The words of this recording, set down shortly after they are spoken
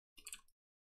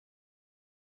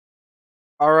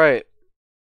All right,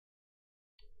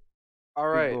 All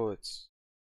big right. bullets.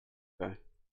 Okay,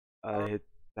 I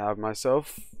have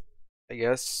myself, I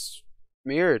guess,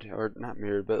 mirrored or not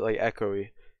mirrored, but like echoey.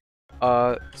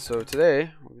 So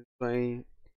today we're playing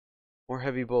more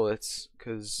heavy bullets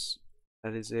because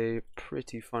that is a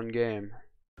pretty fun game.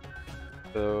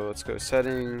 So let's go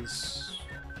settings.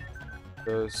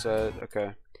 Go set.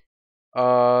 Okay.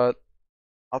 Uh,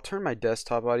 I'll turn my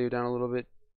desktop audio down a little bit,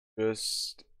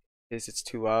 just in case it's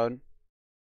too loud.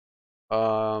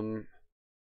 Um,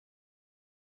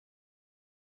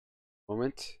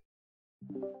 moment.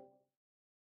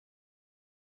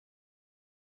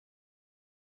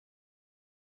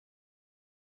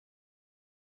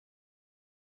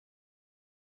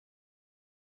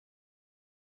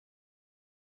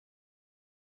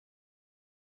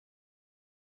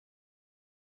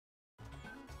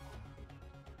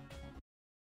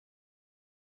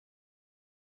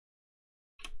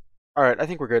 All right, I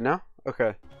think we're good now.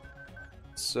 Okay.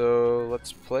 So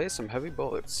let's play some heavy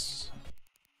bullets.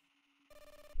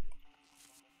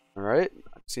 Alright,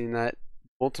 I've seen that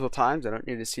multiple times. I don't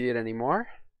need to see it anymore.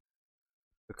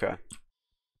 Okay.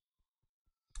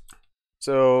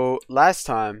 So last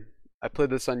time I played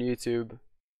this on YouTube.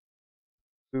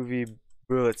 Movie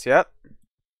Bullets, yep,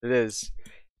 it is.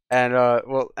 And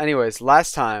well, anyways,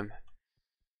 last time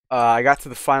I got to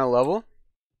the final level,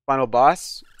 final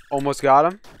boss, almost got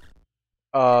him.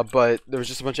 But there was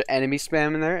just a bunch of enemy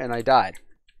spam in there and I died.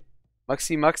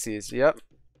 Muxy Muxies, yep.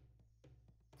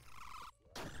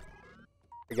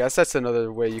 I guess that's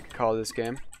another way you could call this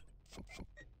game.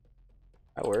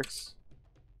 That works.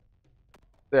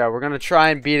 Yeah, we're gonna try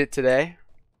and beat it today,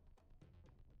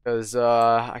 because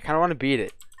I kind of want to beat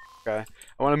it. Okay,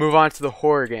 I want to move on to the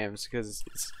horror games because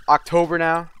it's October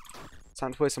now. It's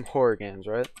time to play some horror games,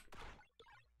 right?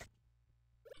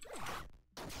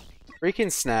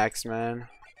 Freaking snacks, man.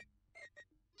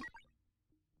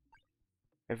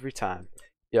 Every time.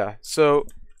 Yeah, so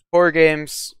horror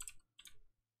games.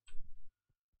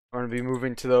 I'm gonna be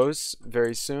moving to those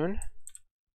very soon.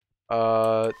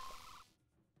 Uh,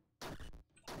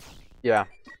 yeah,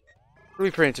 it'll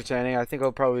be pretty entertaining. I think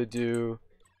I'll probably do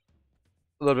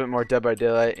a little bit more Dead by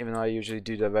Daylight, even though I usually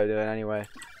do Dead by Daylight anyway.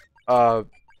 Uh,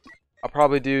 I'll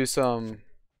probably do Killing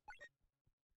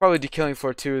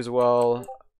Floor 2 as well.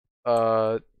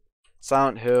 Uh,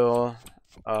 Silent Hill.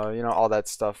 You know, all that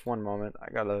stuff. One moment,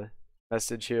 I got a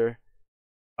message here.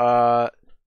 Uh,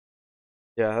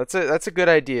 yeah, that's a good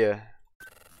idea.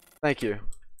 Thank you.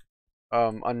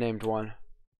 Unnamed one.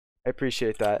 I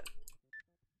appreciate that.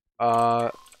 Uh,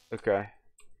 okay.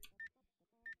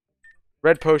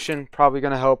 Red potion probably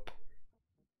gonna help.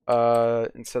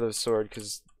 Instead of a sword,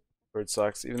 because sword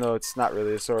sucks. Even though it's not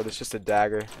really a sword, it's just a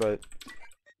dagger. But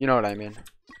you know what I mean.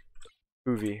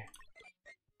 Hoovy.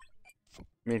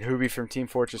 I mean Hoovy from Team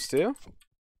Fortress 2.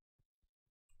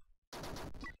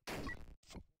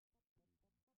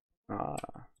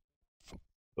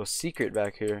 Little secret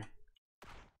back here.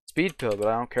 Speed pill, but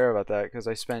I don't care about that because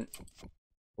I spent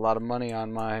a lot of money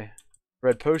on my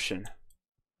red potion.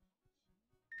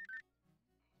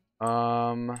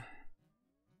 I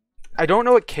don't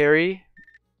know what carry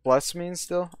plus means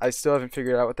still. I still haven't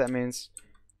figured out what that means.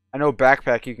 I know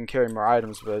backpack you can carry more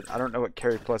items, but I don't know what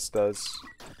carry plus does.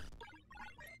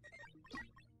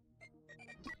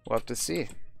 We'll have to see.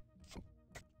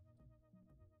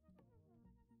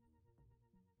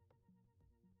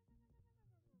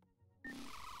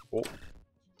 Oh.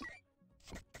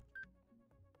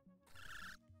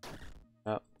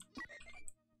 Oh.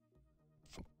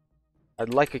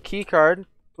 I'd like a key card,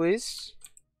 please.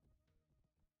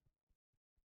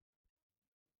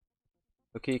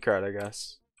 A key card, I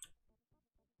guess.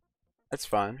 That's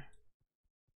fine.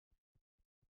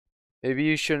 Maybe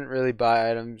you shouldn't really buy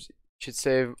items. You should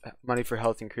save money for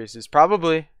health increases.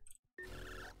 Probably.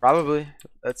 Probably.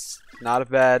 That's not a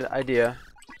bad idea.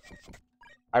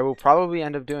 I will probably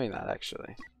end up doing that,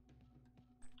 actually.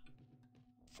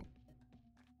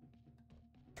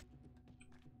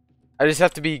 I just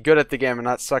have to be good at the game and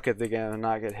not suck at the game and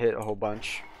not get hit a whole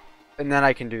bunch. And then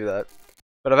I can do that.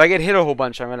 But if I get hit a whole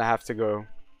bunch, I'm gonna have to go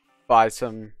buy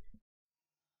some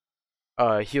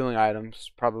healing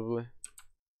items, probably.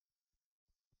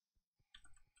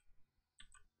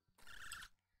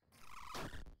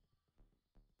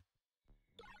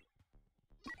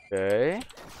 Okay.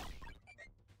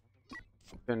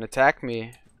 You can attack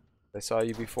me. I saw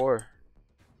you before.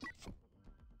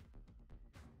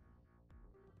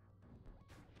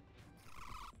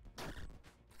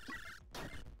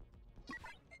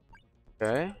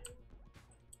 Okay.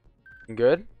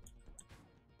 Good.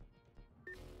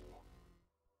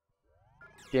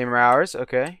 Gamer hours,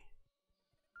 okay.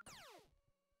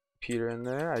 Peter in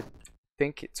there. I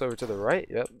think it's over to the right.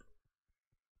 Yep.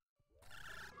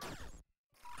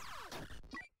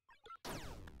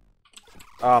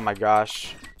 Oh my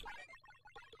gosh.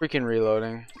 Freaking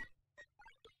reloading.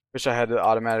 Wish I had the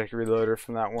automatic reloader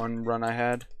from that one run I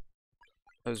had.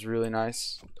 That was really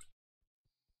nice.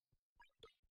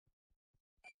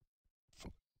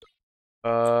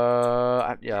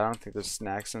 Yeah, I don't think there's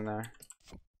snacks in there.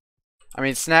 I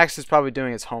mean, Snacks is probably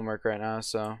doing his homework right now,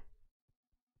 so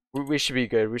we should be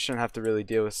good. We shouldn't have to really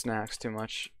deal with Snacks too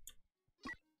much.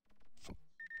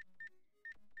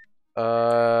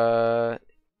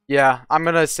 Yeah, I'm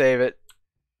gonna save it.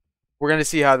 We're gonna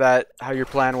see how your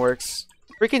plan works.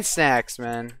 Freaking Snacks,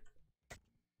 man.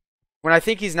 When I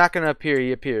think he's not gonna appear,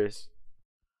 he appears.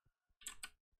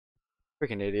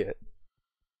 Freaking idiot.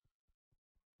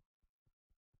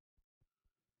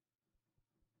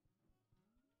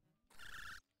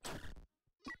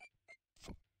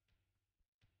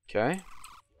 Okay.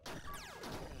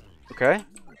 Okay.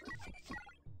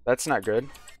 That's not good.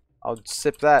 I'll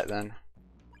sip that then.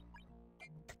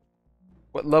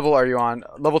 What level are you on?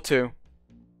 Level 2.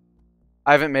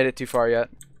 I haven't made it too far yet.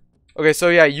 Okay, so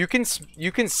yeah, you can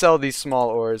sell these small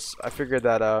ores. I figured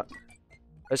that out.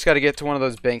 I just got to get to one of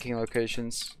those banking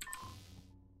locations.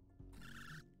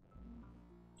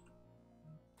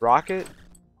 Rocket?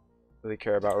 Really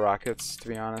care about rockets, to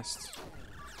be honest.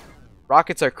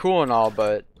 Rockets are cool and all,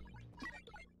 but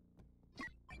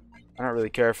I don't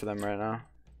really care for them right now.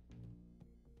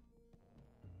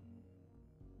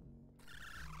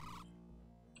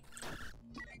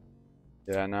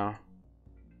 Yeah, no.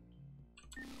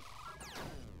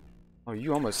 Oh,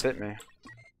 you almost hit me.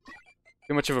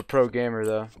 Too much of a pro gamer,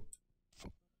 though.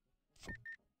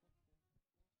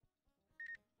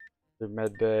 The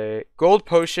med bay. Gold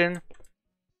potion.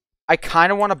 I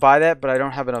kind of want to buy that, but I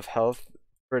don't have enough health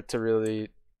for it to really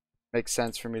make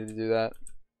sense for me to do that.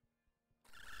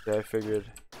 Yeah, I figured.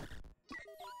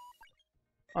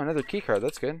 Oh, another key card.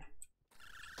 That's good.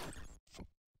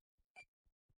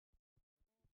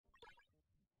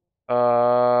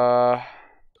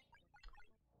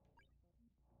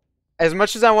 As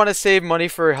much as I want to save money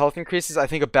for health increases, I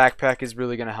think a backpack is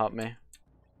really going to help me.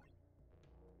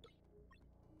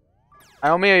 I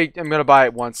only am going to buy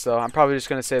it once, though. I'm probably just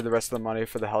going to save the rest of the money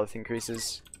for the health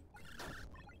increases.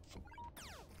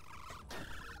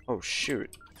 Oh,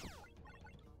 shoot.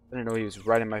 I didn't know he was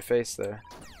right in my face there.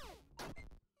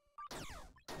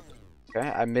 Okay,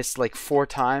 I missed like 4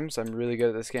 times. I'm really good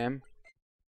at this game.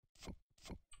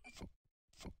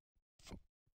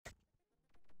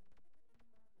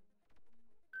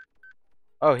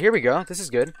 Oh, here we go. This is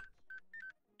good.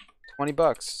 20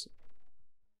 bucks.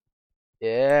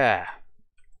 Yeah.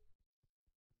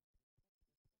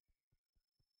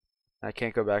 I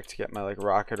can't go back to get my like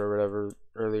rocket or whatever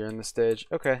earlier in the stage.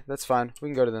 Okay, that's fine. We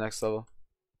can go to the next level.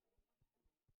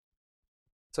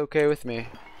 It's okay with me.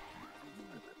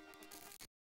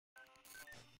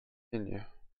 Continue.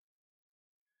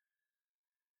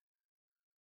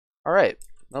 Alright,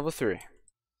 level 3.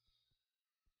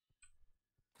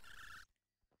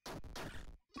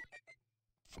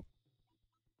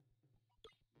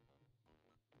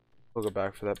 We'll go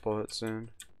back for that bullet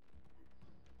soon.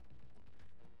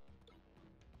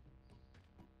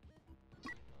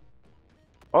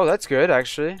 Oh, that's good,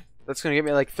 actually. That's gonna get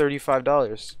me like $35.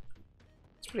 That's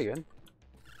pretty good.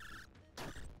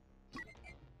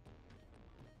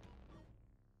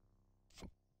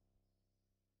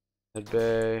 Med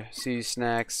bay, see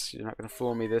snacks. You're not gonna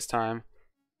fool me this time.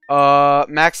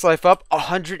 Max life up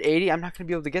 180. I'm not gonna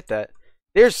be able to get that.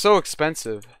 They're so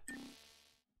expensive.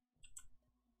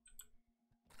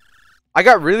 I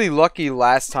got really lucky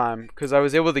last time because I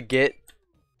was able to get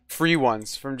free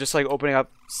ones from just like opening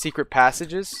up secret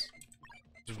passages.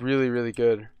 It's really, really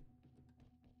good.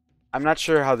 I'm not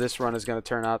sure how this run is gonna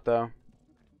turn out though.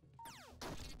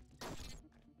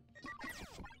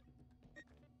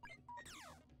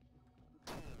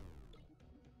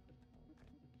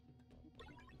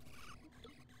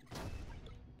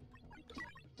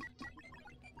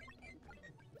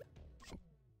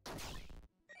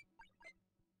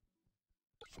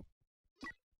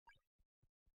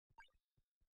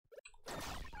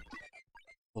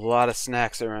 A lot of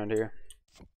snacks around here.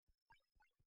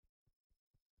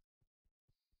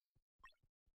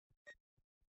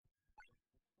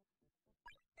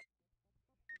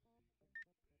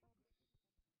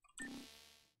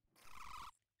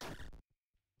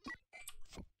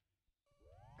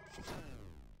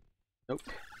 Nope.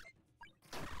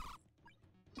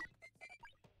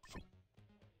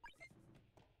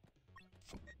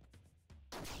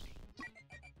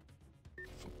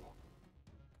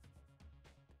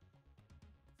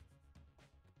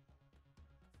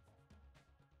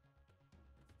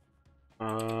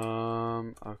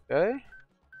 Okay.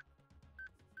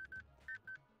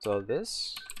 So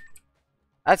this.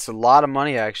 That's a lot of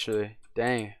money, actually.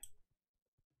 Dang.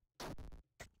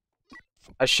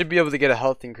 I should be able to get a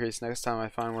health increase next time I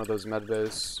find one of those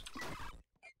medbays.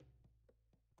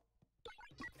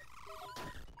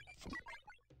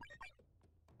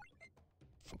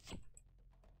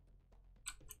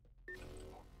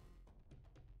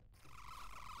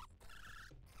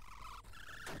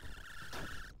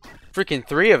 Freaking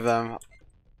 3 of them.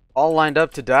 All lined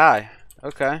up to die.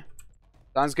 Okay.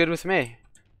 Sounds good with me.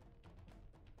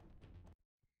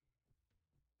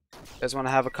 You guys want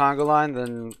to have a conga line?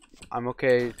 Then I'm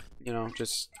okay, you know,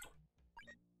 just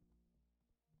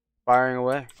firing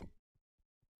away.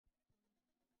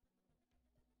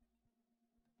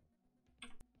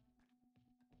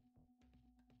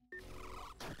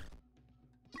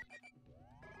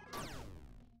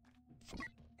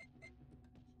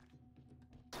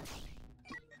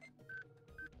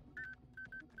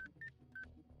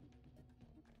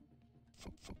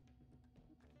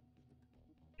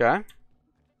 Okay.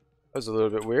 That was a little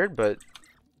bit weird, but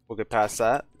we'll get past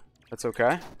that. That's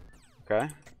okay. Okay.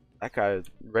 That guy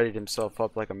readied himself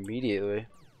up like immediately.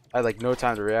 I had like no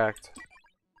time to react.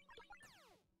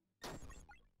 But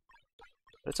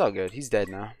it's all good. He's dead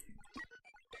now.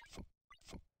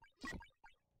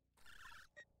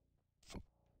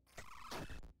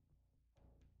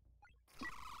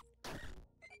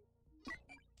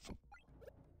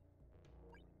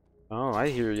 Oh, I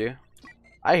hear you.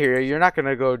 I hear you. You're not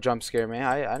gonna go jump scare me.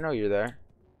 I know you're there.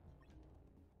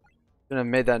 Couldn't have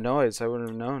made that noise. I wouldn't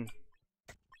have known.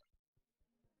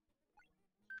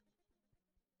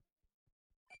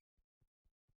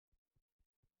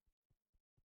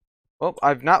 Well,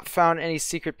 I've not found any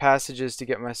secret passages to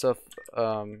get myself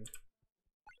a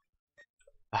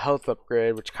health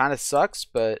upgrade, which kind of sucks,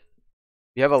 but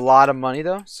we have a lot of money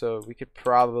though, so we could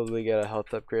probably get a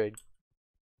health upgrade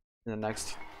in the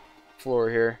next floor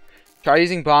here. Try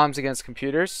using bombs against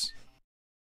computers.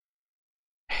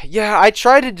 Yeah, I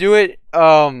tried to do it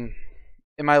in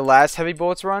my last heavy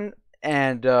bullets run,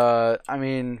 and I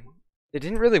mean, it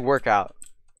didn't really work out.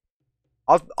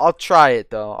 I'll try it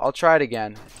though. I'll try it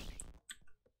again.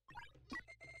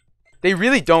 They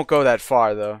really don't go that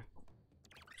far though,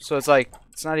 so it's like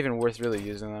it's not even worth really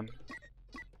using them.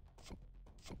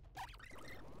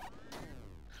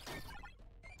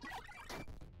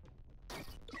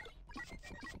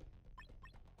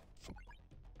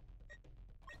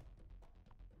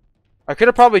 I could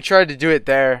have probably tried to do it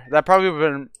there. That probably would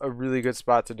have been a really good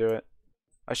spot to do it.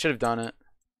 I should have done it.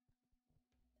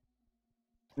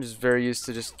 I'm just very used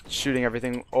to just shooting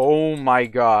everything. Oh my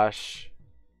gosh.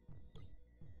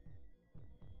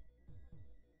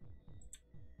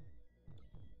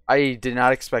 I did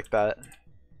not expect that.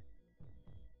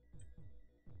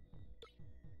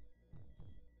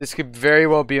 This could very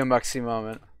well be a Muxy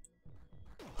moment.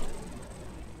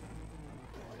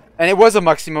 And it was a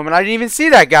Muxy moment. I didn't even see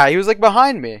that guy. He was like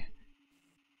behind me.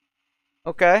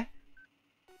 Okay.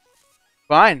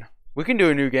 Fine. We can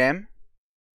do a new game.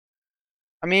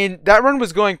 I mean, that run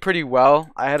was going pretty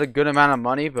well. I had a good amount of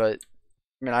money, but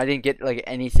I mean, I didn't get like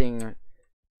anything.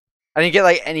 I didn't get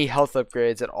like any health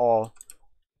upgrades at all.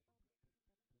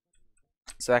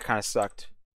 So that kind of sucked.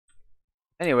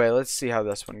 Anyway, let's see how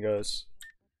this one goes.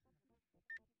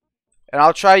 And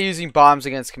I'll try using bombs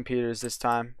against computers this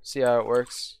time. See how it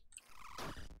works.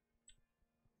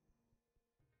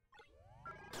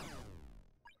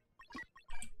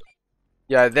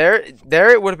 Yeah, there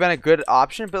it would have been a good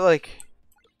option, but like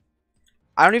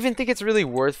I don't even think it's really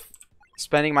worth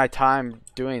spending my time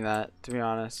doing that, to be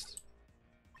honest.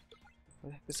 What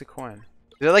the heck is a coin?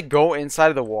 Did it like go inside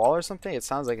of the wall or something? It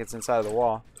sounds like it's inside of the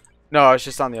wall. No, it's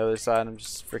just on the other side. I'm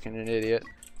just freaking an idiot.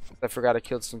 I forgot I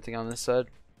killed something on this side.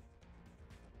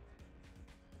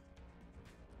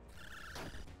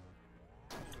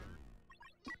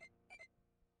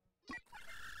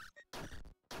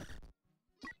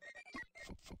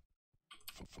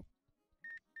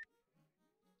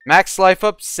 Max life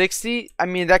up 60? I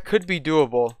mean, that could be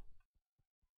doable.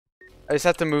 I just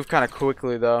have to move kind of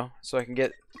quickly though, so I can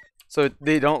get, so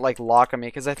they don't like lock on me,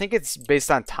 because I think it's based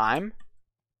on time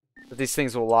that these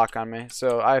things will lock on me.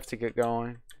 So I have to get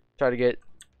going. Try to get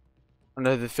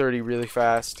another 30 really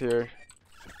fast here.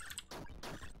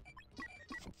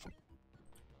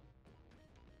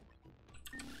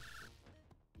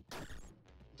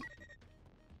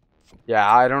 Yeah,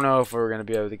 I don't know if we're gonna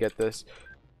be able to get this.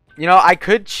 You know, I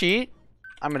could cheat.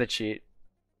 I'm gonna cheat.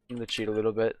 I'm gonna cheat a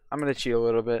little bit. I'm gonna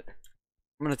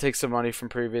take some money from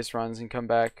previous runs and come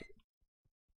back.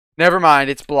 Never mind,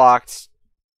 it's blocked.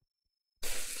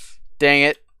 Dang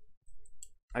it.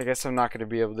 I guess I'm not gonna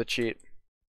be able to cheat.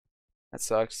 That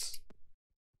sucks.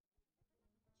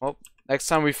 Well, next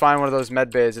time we find one of those med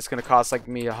bays, it's gonna cost like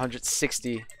me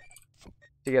 160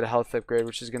 to get a health upgrade,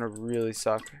 which is gonna really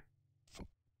suck.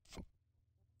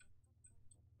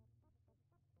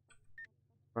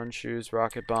 Run shoes,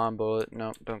 rocket bomb, bullet.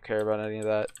 Nope, don't care about any of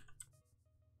that.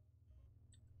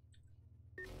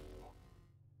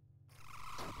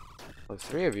 Oh,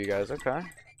 3 of you guys, okay.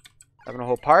 Having a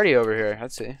whole party over here.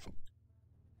 Let's see.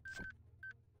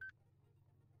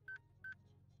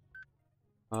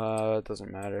 It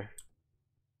doesn't matter.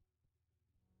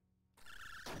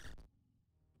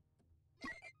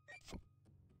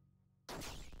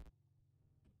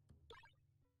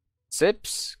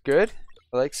 Sips, good.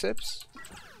 I like sips.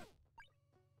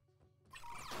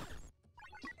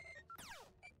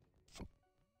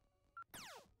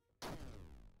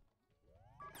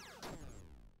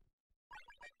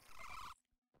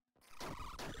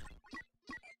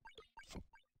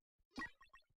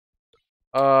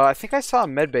 I think I saw a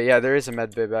med bay. Yeah, there is a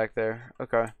med bay back there.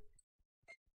 Okay.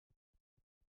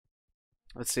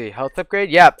 Let's see. Health upgrade?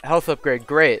 Yep, health upgrade.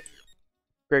 Great.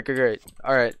 Great, great, great.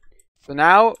 Alright. So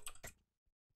now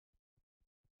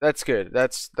that's good.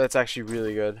 That's actually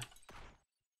really good.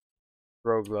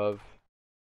 Rogue glove.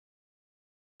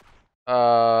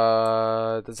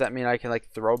 Does that mean I can like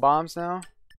throw bombs now?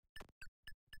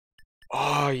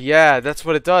 Oh yeah, that's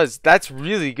what it does. That's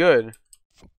really good.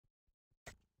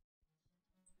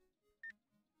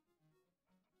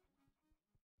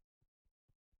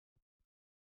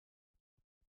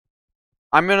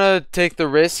 I'm gonna take the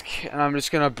risk and I'm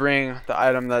just gonna bring the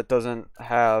item that doesn't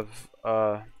have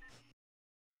that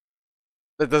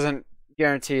doesn't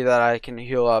guarantee that I can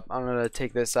heal up. I'm gonna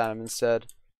take this item instead.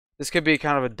 This could be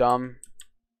kind of a dumb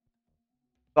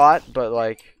thought, but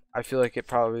like I feel like it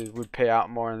probably would pay out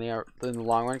more in the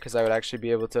long run because I would actually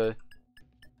be able to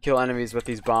kill enemies with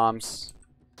these bombs.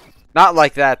 Not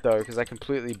like that though, because I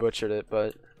completely butchered it,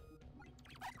 but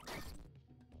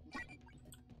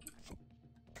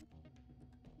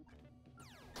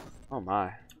oh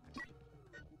my.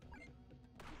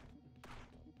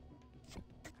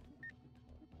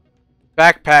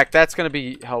 Backpack, that's gonna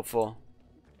be helpful.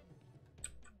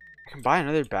 I can buy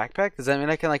another backpack? Does that mean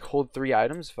I can like hold 3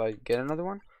 items if I get another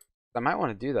one? I might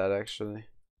want to do that actually.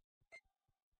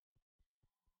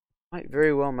 Might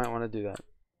very well might want to do that.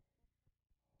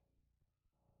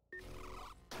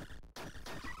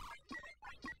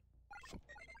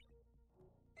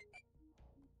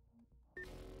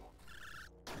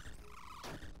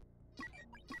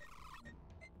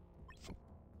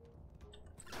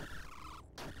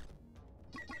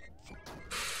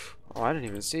 Oh, I didn't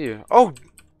even see you. Oh,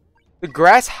 the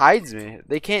grass hides me.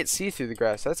 They can't see through the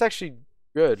grass. That's actually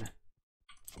good.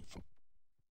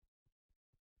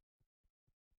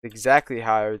 Exactly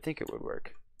how I would think it would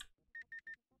work.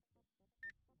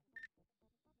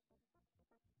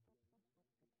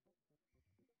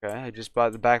 Okay, I just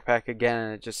bought the backpack again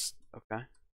and it just... Okay,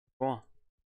 cool.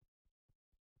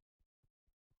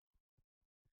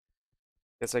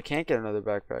 Guess I can't get another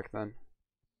backpack then.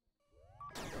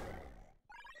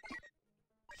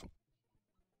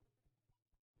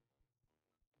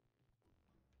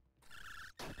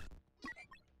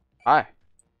 Hi.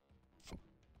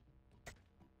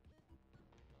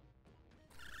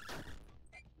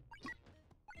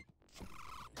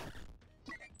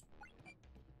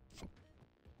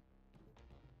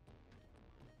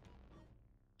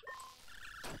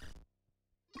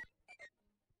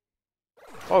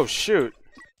 Oh shoot.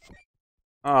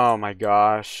 Oh my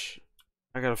gosh.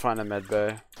 I gotta find a med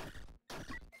bay.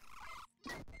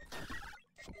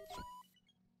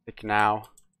 Like now.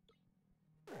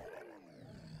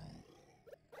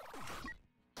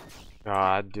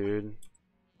 God, dude.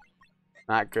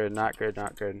 Not good, not good,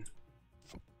 not good.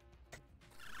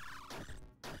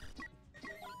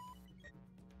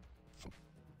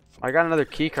 I got another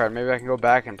key card. Maybe I can go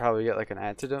back and probably get like an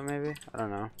antidote maybe? I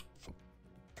don't know.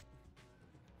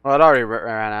 Well, it already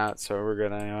ran out, so we're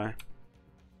good anyway.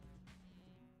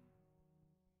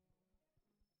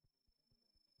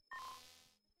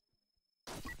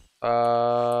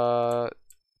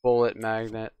 Bullet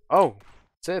magnet. Oh,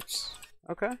 zips.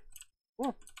 Okay,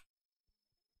 cool.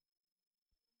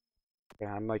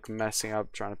 Yeah, I'm like messing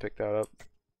up trying to pick that up.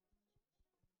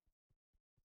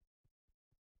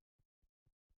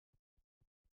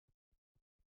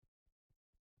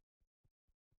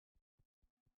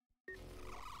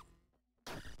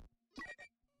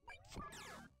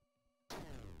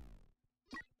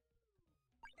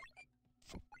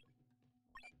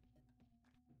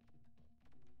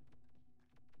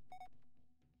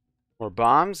 More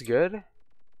bombs, good.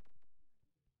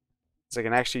 'Cause I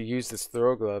can actually use this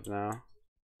throw glove now.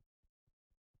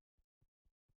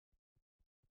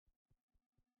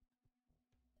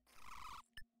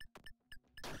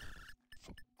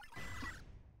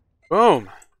 Boom!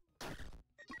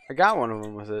 I got one of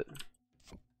them with it.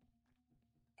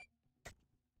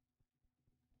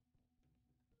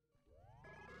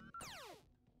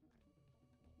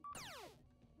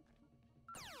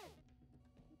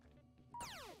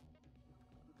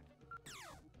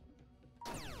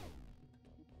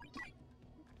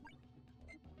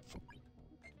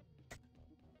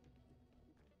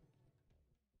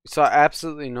 We saw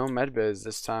absolutely no medbay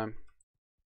this time.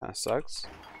 That sucks.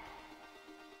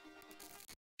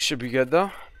 Should be good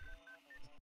though.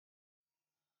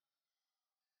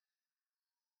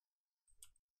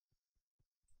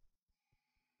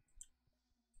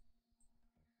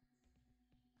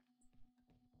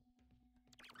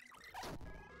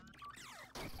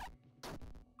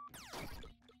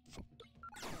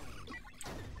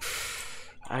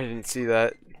 I didn't see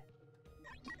that.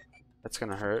 That's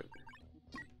gonna hurt.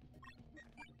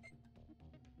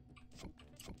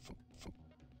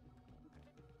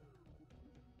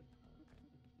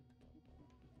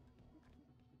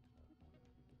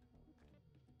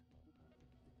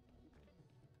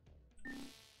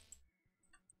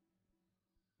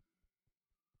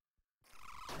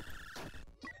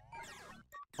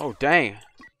 Oh dang.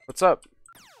 What's up?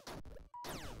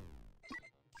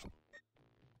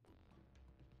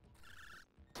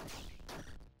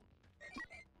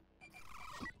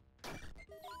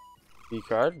 B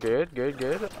card, good, good,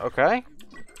 good. Okay.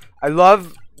 I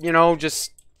love, you know,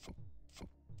 just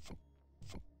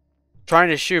trying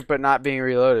to shoot but not being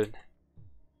reloaded.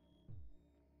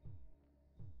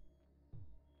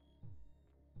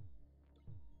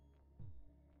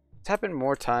 It's happened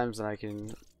more times than I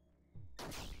can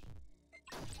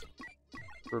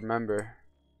remember.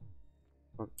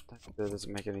 Well, that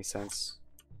doesn't make any sense.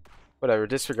 Whatever,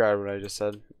 disregard what I just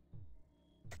said.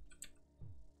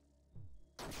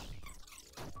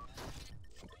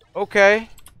 Okay.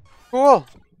 Cool.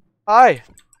 Hi.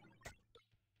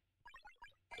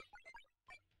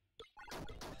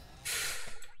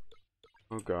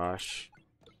 Oh gosh.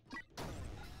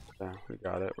 Yeah, we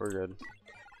got it. We're good.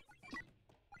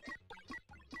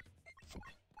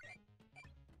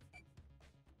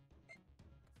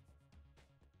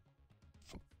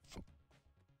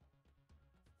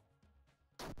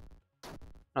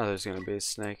 Oh, there's gonna be a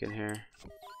snake in here.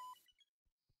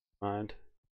 Mind.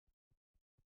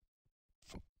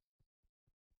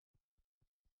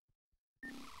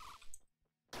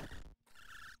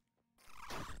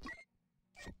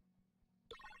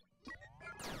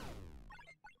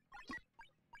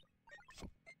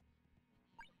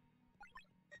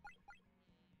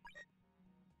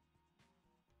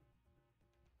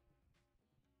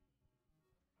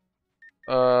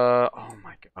 Oh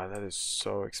my god, that is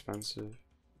so expensive.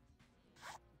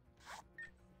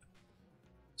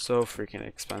 So freaking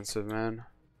expensive, man.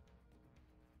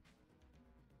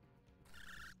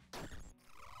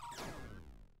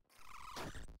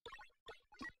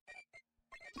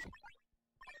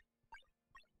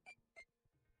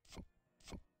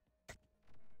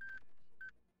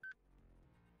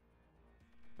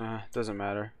 Doesn't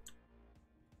matter.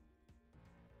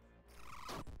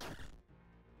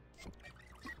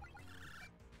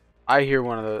 I hear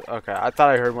one of the. Okay, I thought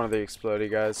I heard one of the explodey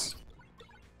guys.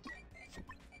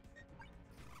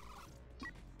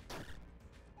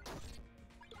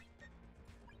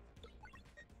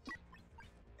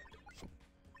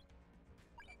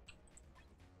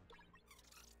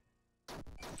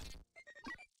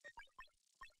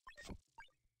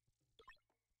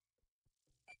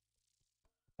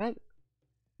 What? I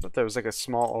thought there was like a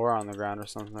small ore on the ground or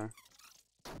something.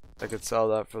 I could sell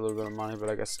that for a little bit of money, but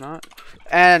I guess not.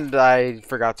 And I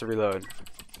forgot to reload.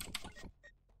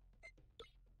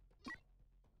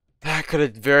 That could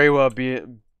have very well have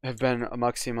been a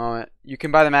Muxy moment. You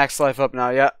can buy the max life up now.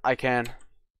 Yeah, I can.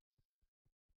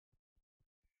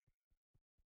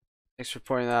 Thanks for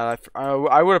pointing that out.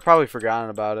 I would have probably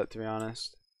forgotten about it, to be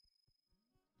honest.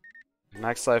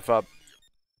 Max life up.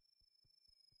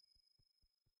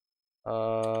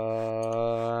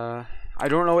 I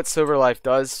don't know what Silver Life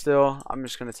does still. I'm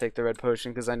just gonna take the red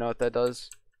potion because I know what that does.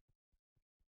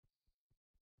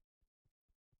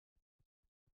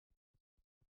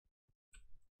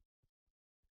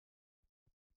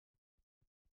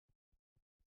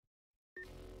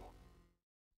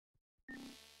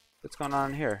 What's going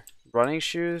on here? Running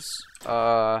shoes?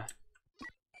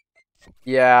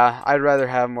 Yeah, I'd rather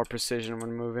have more precision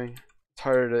when moving. It's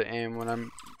harder to aim when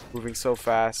I'm moving so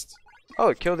fast. Oh,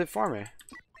 it killed it for me.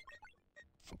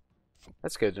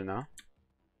 That's good to know.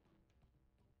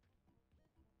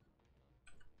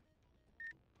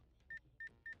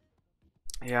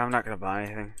 Yeah, I'm not gonna buy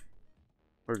anything.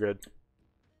 We're good.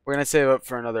 We're gonna save up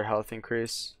for another health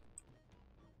increase.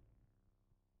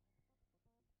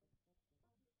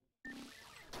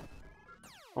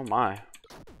 Oh my.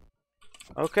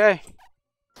 Okay.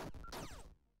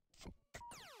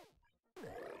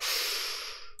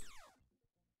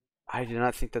 I did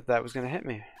not think that that was gonna hit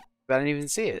me. I didn't even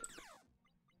see it.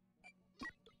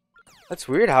 That's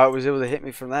weird how it was able to hit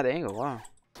me from that angle. Wow.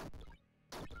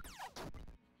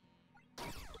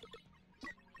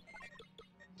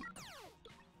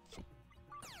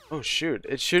 Oh shoot,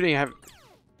 it's shooting.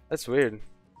 That's weird.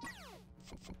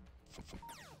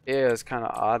 Yeah, it's kind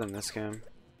of odd in this game.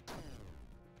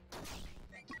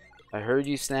 I heard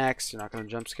you, Snacks. You're not gonna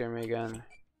jump scare me again.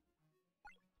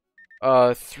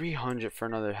 300 for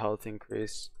another health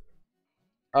increase.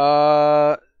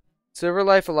 Silver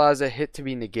Life allows a hit to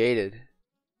be negated.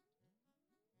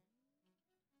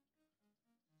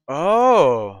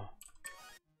 Oh.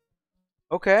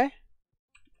 Okay.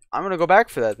 I'm gonna go back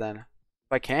for that then.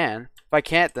 If I can. If I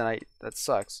can't, then that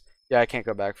sucks. Yeah, I can't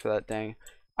go back for that. Dang.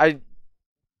 I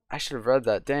should have read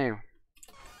that. Dang.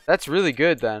 That's really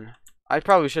good then. I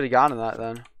probably should have gotten that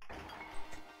then.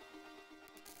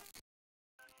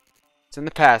 It's in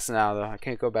the past now though. I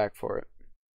can't go back for it.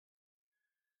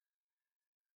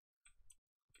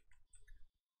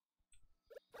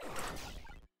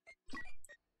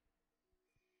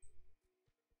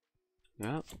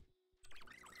 Yep.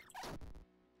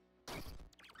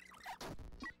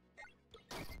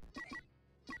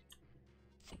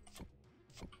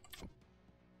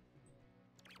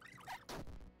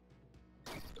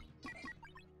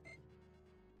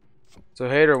 So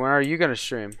Hater, when are you gonna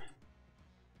stream?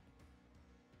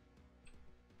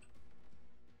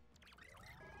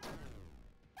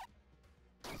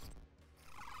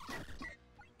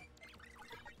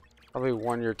 Probably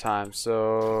 1 year time,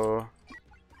 so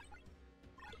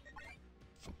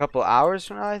a couple hours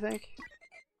from now, I think.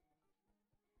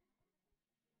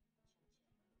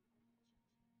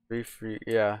 Free,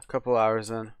 yeah, a couple hours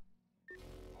then.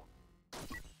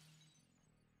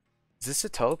 Is this a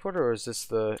teleporter or is this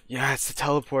the? Yeah, it's the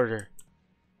teleporter.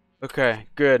 Okay,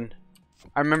 good.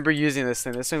 I remember using this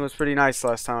thing. This thing was pretty nice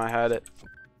last time I had it.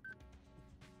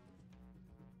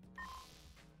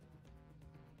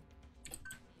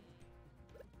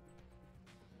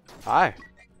 Hi.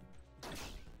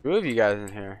 Two of you guys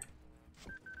in here.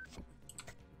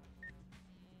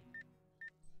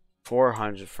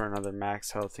 400 for another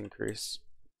max health increase.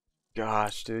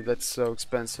 Gosh, dude, that's so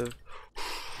expensive.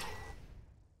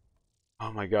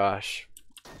 Oh my gosh.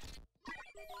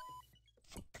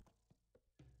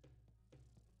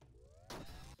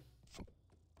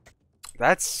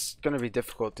 That's gonna be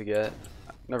difficult to get.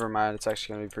 Never mind, it's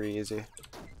actually gonna be pretty easy.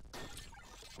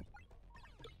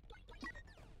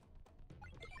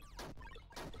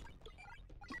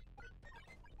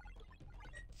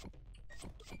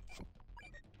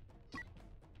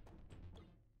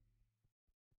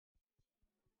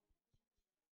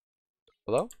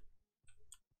 Hello?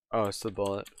 Oh, it's the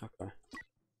bullet. Okay.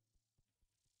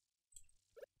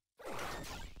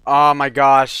 Oh my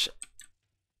gosh.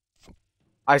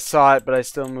 I saw it, but I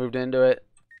still moved into it.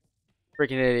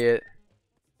 Freaking idiot.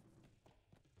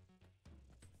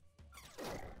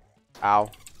 Ow.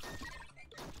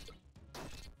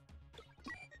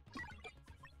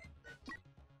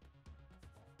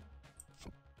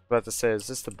 About to say, is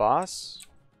this the boss?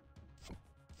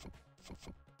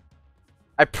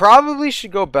 I probably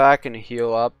should go back and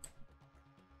heal up.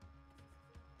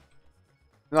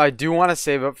 No, I do want to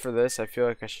save up for this. I feel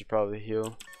like I should probably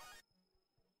heal.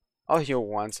 I'll heal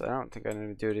once. I don't think I need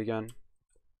to do it again.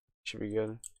 Should be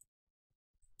good.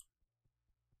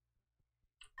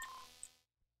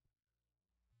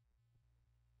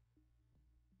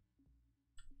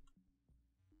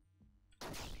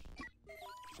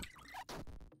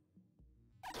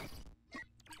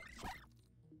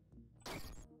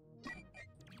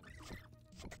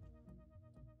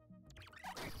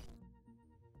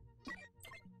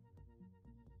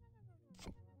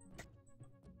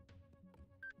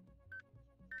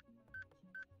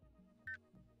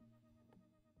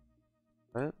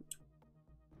 What?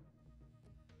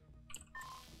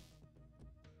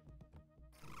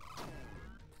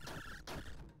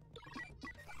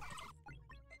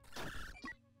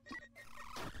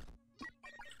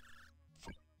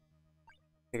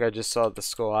 I think I just saw the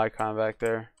skull icon back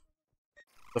there.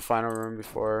 The final room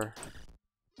before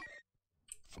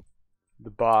the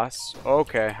boss.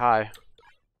 Okay, hi.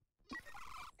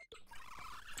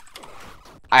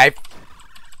 I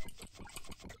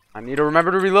need to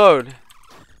remember to reload.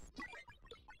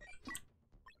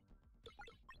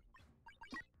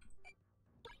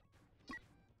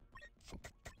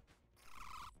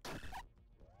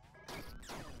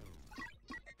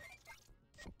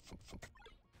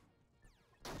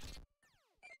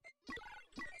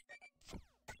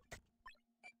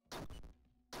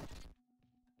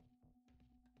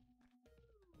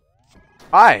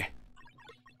 Hi!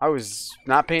 I was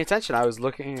not paying attention. I was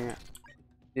looking to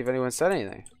see if anyone said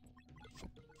anything.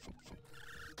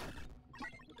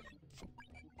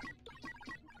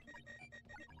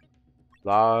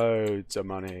 Loads of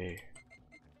money.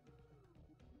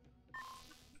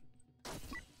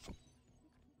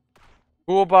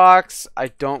 Toolbox. I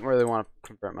don't really want to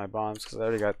convert my bombs because I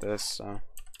already got this. So, what's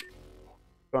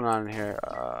going on in here?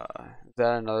 Is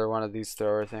that another one of these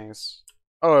thrower things?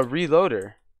 Oh, a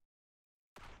reloader.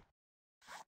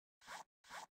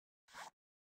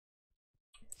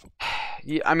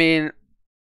 Yeah, I mean,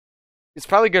 it's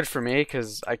probably good for me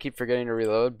because I keep forgetting to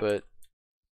reload, but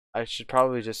I should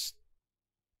probably just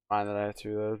find that I have to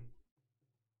reload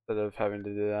instead of having to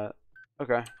do that.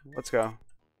 Okay, let's go.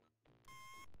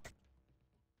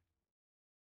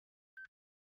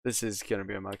 This is gonna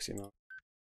be a maximum.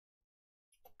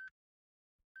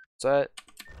 Set.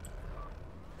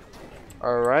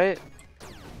 Alright.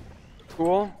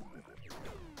 Cool.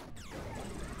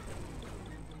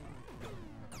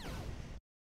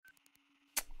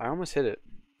 I almost hit it.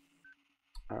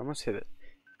 I almost hit it.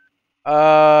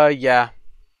 Yeah.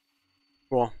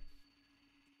 Cool.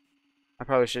 I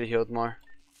probably should have healed more.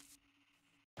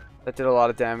 That did a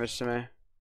lot of damage to me.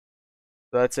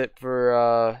 So that's it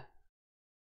for,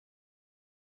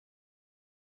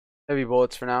 heavy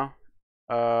bullets for now.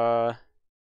 Uh,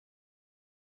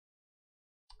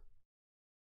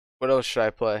 what else should I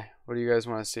play? What do you guys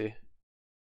want to see?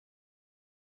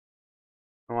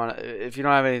 If you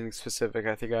don't have anything specific,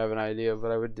 I think I have an idea of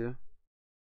what I would do.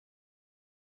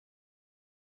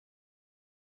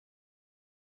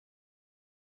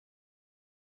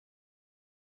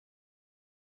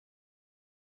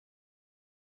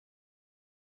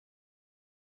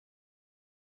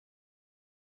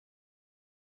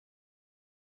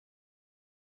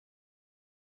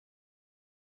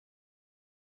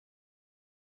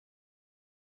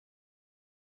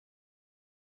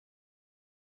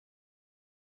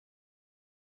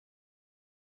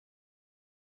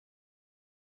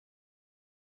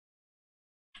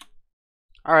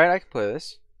 Alright, I can play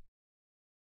this.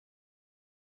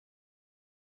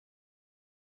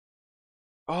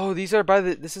 Oh, these are by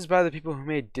this is by the people who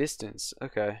made Distance.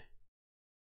 Okay.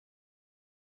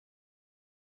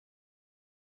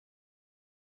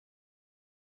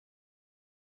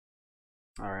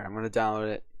 Alright, I'm gonna download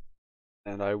it.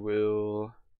 And I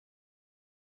will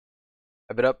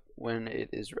have it up when it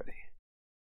is ready.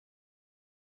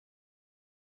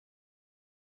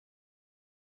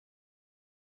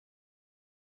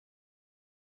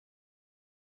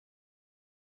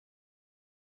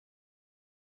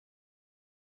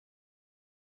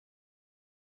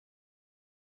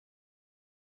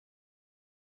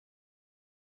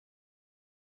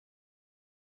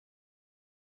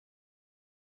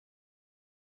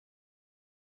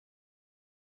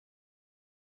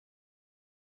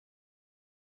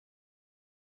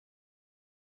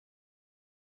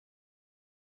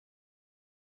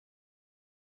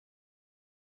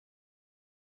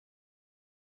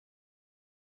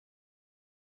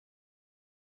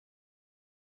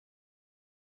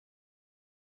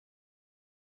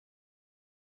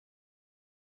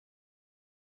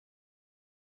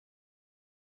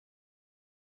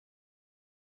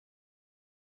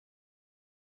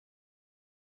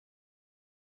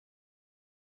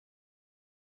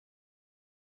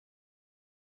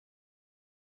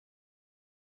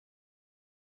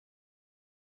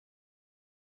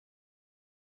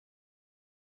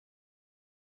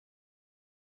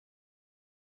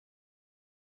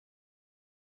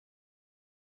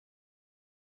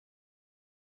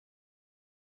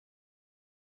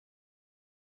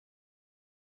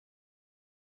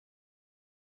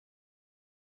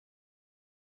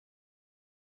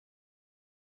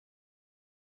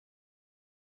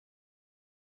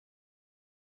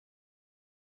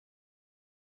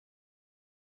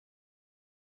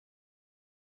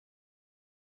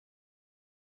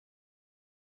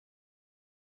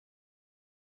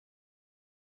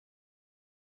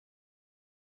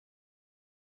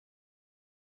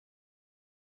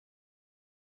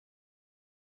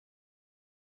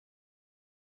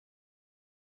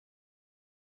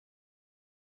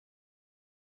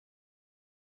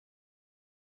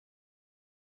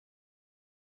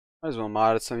 Might as well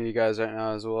mod some of you guys right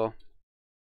now as well.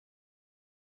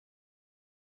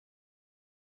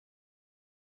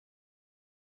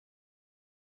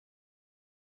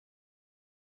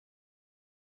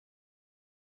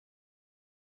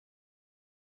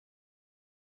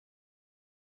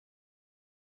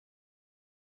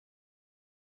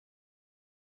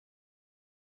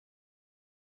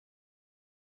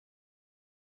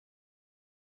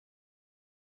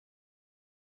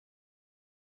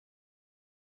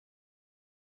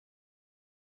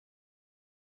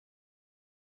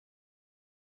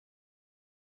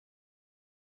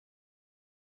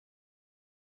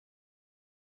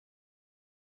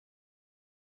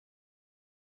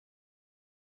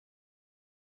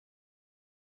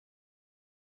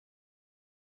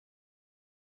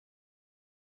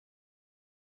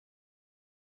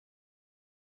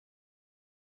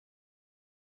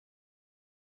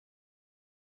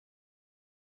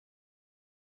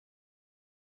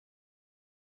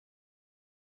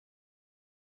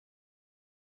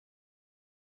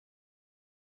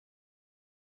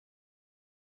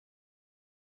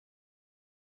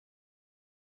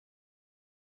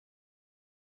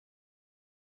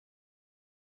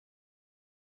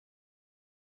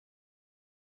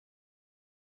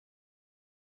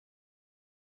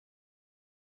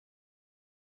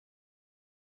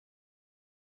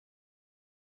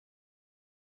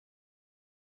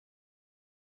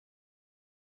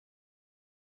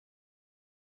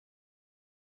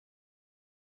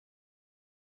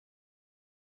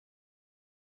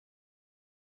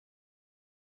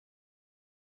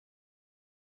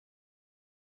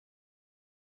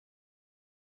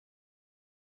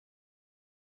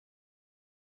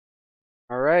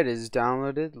 Alright, it's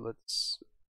downloaded. Let's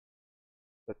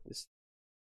put this.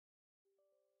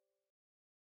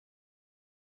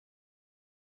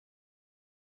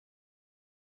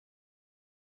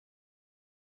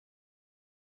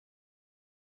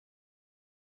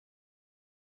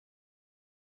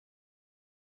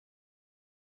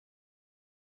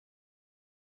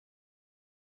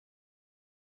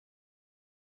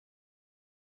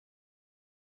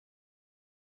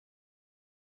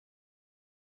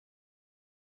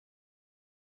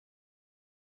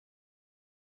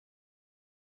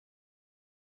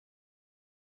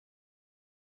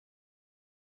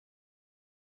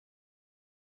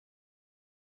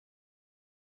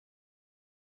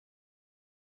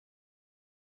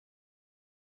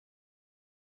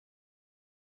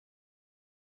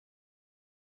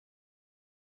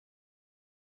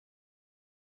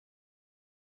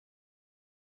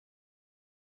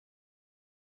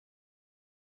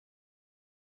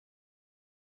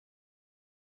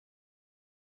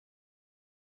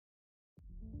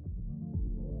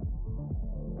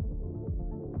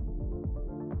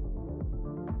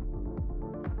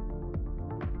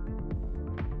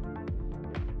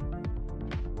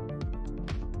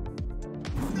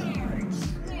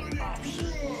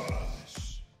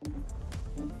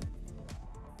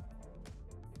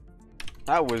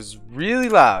 That was really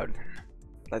loud.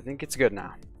 I think it's good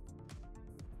now.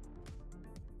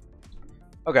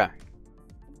 Okay.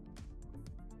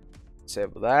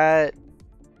 Disable that.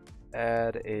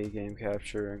 Add a game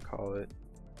capture and call it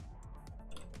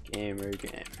gamer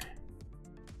game.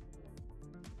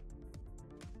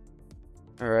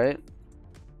 Alright.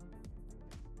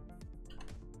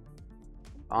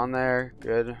 On there,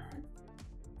 good.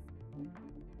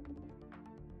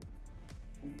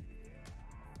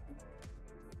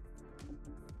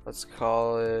 Let's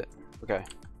call it, okay,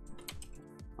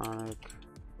 Sonic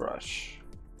Rush.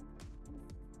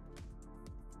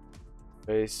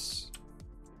 Race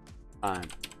time.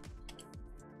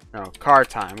 No, car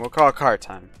time. We'll call it car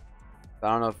time. I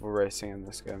don't know if we're racing in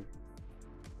this game.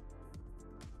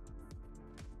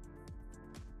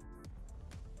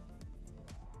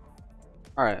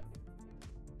 Alright.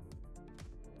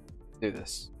 Do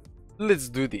this. Let's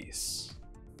do this.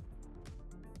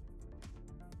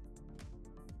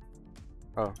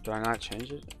 Oh, did I not change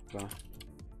it? No.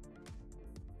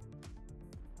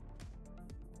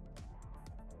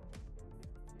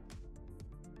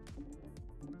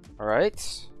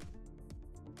 Alright.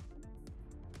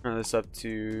 Turn this up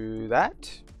to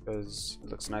that because it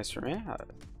looks nice for me. You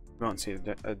won't see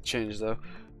a change though.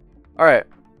 Alright.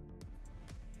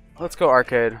 Let's go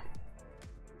arcade.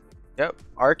 Yep,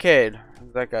 arcade.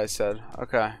 That guy said.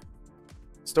 Okay.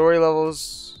 Story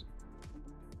levels.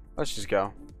 Let's just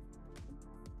go.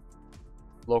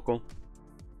 Local.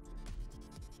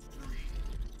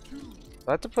 Do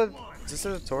I have to put is this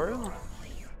a tutorial?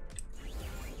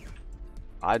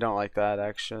 I don't like that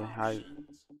actually. I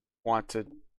want to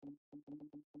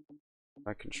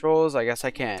my controls. I guess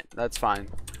I can't. That's fine.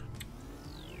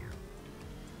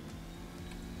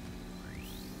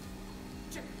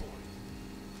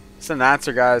 This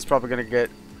announcer guy is probably gonna get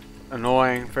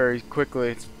annoying very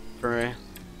quickly for me.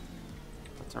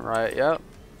 That's alright. Yep.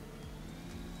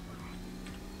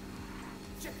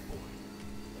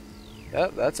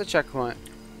 Yep, that's a checkpoint.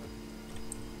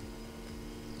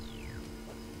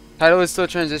 Title is still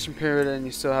transition period and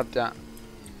you still have down.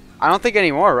 I don't think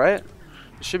anymore, right?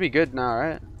 It should be good now,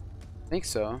 right? I think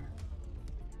so.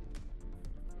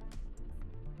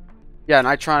 Yeah,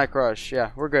 Nitronic Rush.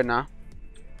 Yeah, we're good now.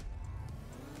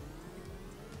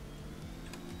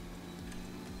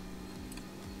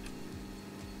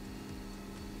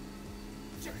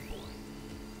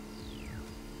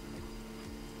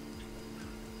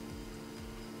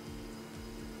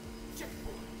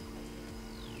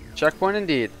 Checkpoint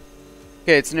indeed.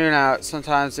 Okay, it's new now.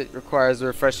 Sometimes it requires a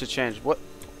refresh to change. What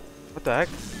the heck?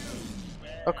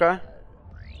 Okay.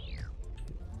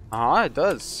 It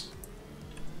does.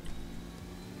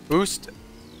 Boost.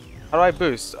 How do I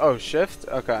boost? Oh, shift?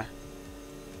 Okay.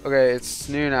 Okay, it's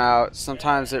new now.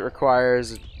 Sometimes it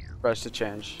requires a refresh to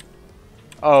change.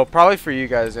 Oh, probably for you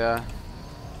guys, yeah.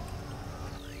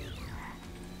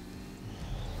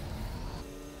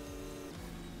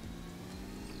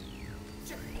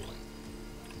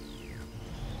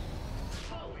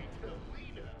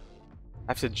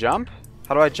 I have to jump?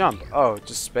 How do I jump? Oh,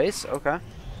 just space? Okay.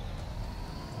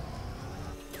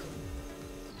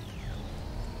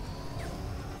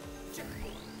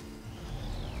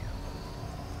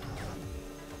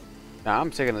 Nah, I'm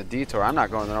taking the detour. I'm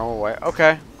not going the normal way.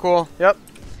 Okay, cool. Yep.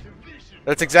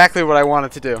 That's exactly what I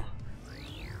wanted to do.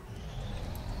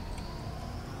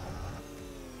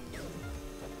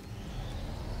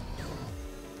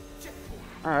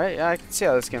 Alright, yeah, I can see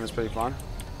how this game is pretty fun.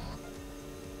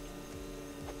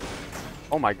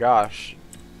 Oh my gosh.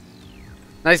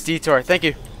 Nice detour, thank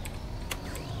you.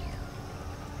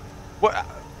 What?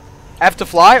 F to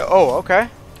fly? Oh, okay.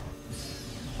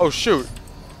 Oh, shoot.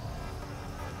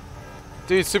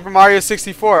 Dude, Super Mario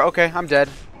 64. Okay, I'm dead.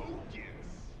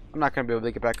 I'm not gonna be able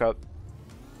to get back up.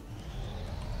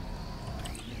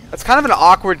 That's kind of an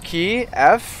awkward key,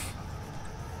 F.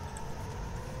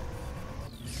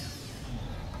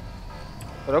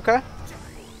 But okay.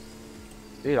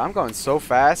 Dude, I'm going so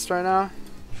fast right now.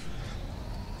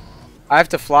 I have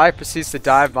to fly, proceeds to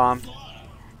dive bomb.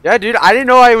 Yeah, dude, I didn't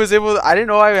know I was able to, I didn't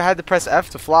know I had to press F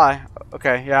to fly.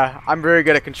 Okay, yeah, I'm very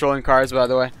good at controlling cars, by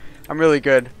the way. I'm really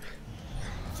good.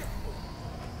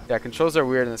 Yeah, controls are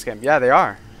weird in this game. Yeah, they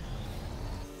are.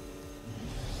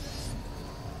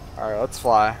 Alright, let's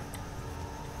fly.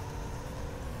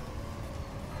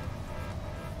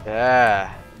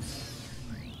 Yeah.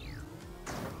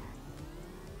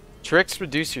 Tricks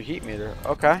reduce your heat meter.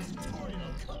 Okay.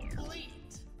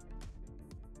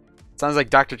 Sounds like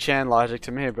Dr. Chan logic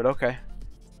to me, but okay.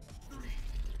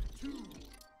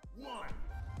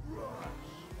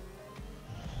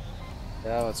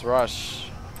 Yeah, let's rush.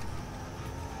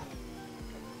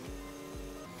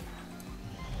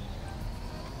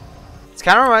 It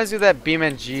kind of reminds me of that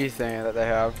BeamNG thing that they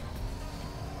have.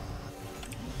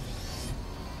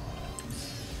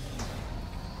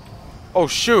 Oh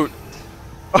shoot!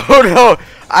 Oh no!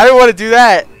 I didn't want to do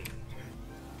that!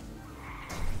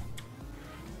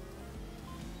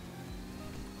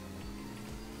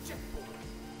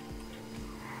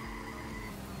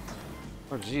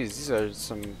 Oh jeez, these are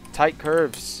some tight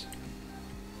curves.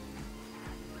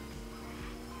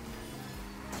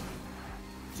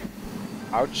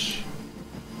 Ouch.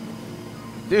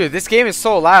 Dude, this game is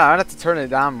so loud, I'm gonna have to turn it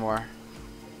down more.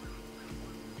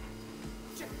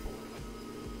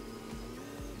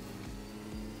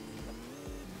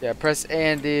 Yeah, press A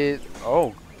and D.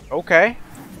 Oh, okay.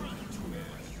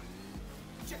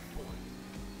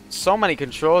 So many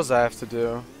controls I have to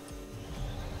do.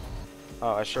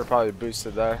 Oh, I sure probably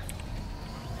boosted there.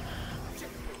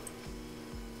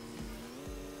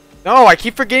 No, I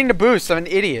keep forgetting to boost. I'm an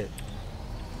idiot.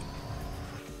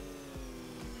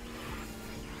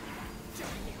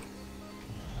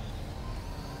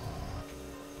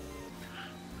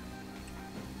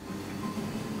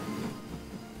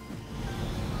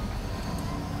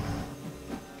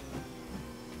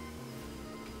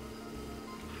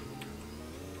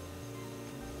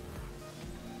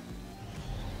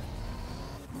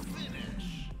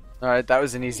 Alright, that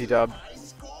was an easy dub.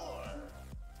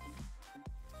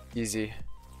 Easy.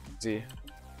 Z.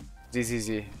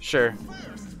 Z. Sure.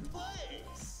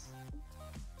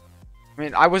 I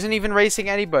mean, I wasn't even racing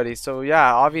anybody, so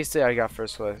yeah, obviously I got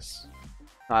first place.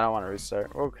 No, I don't want to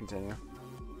restart. We'll continue.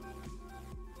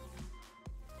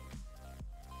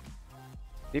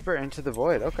 Deeper into the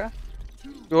void, okay.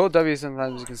 You hold W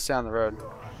sometimes you can stay on the road.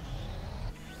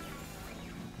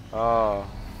 Oh.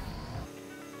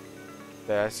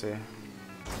 Yeah, I see.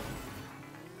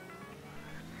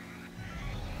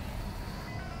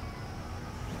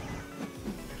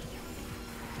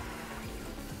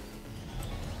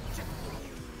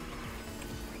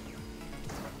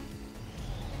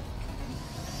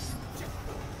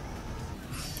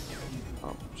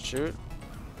 Oh, shoot.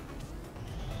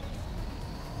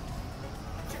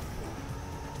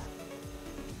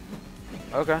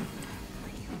 Okay.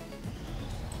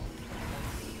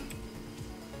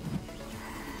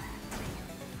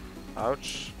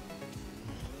 Ouch.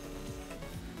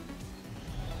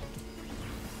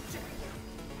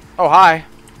 Oh, hi. I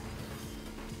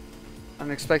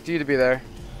didn't expect you to be there.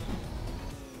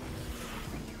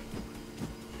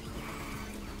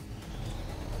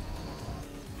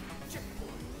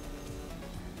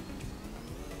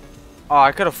 Oh,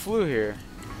 I could have flew here.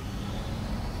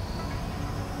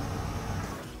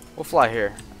 We'll fly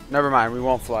here. Never mind, we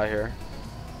won't fly here.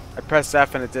 I pressed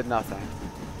F and it did nothing.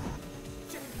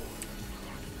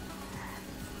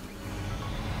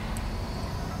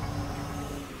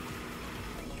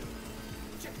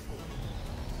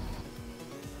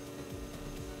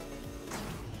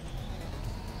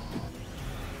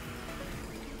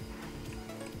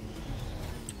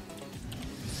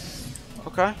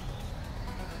 Okay.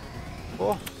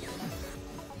 Cool.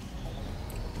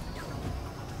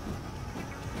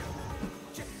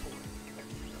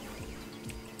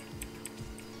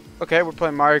 Okay, we're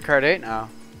playing Mario Kart 8 now.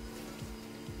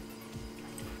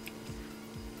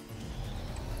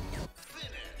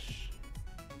 Finish.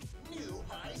 New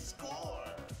high score.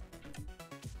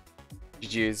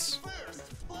 GG's.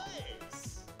 First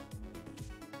place.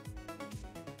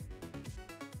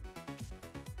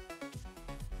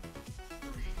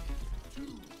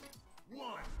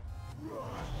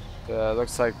 Yeah, it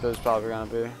looks like there's probably gonna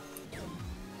be.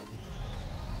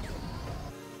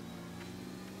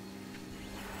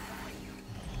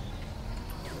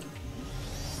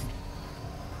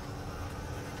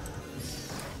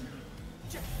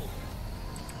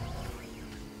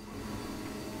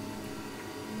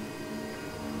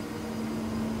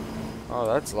 Oh,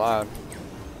 that's loud.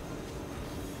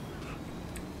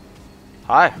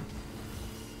 Hi.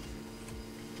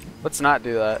 Let's not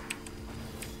do that.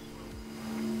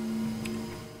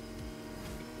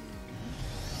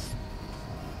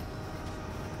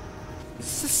 Is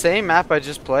this the same map I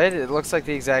just played? It looks like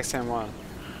the exact same one.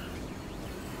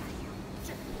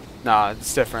 Nah,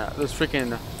 it's different. There's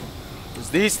freaking... There's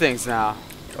these things now.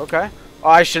 Okay. Oh,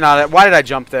 I should not have... Why did I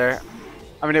jump there?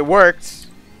 I mean, it worked.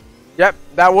 Yep,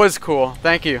 that was cool.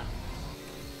 Thank you.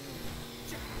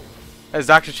 As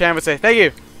Dr. Chan would say, thank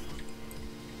you.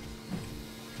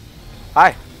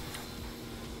 Hi.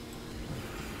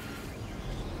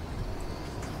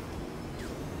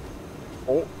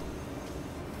 Oh.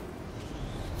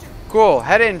 Cool.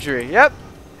 Head injury. Yep.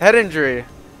 Head injury.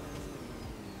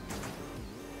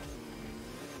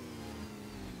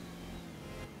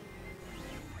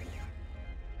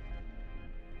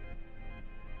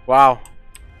 Wow.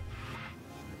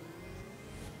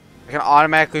 I can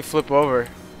automatically flip over.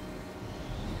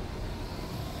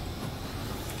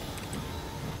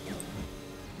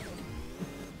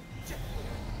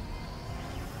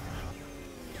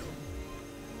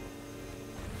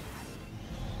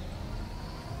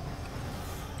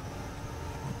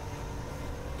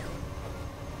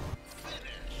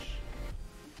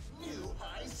 New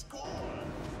high score.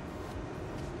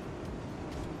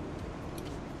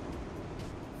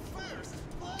 First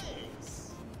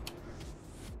place.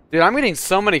 Dude, I'm getting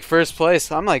so many first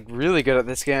place. I'm like really good at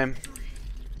this game.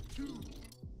 2,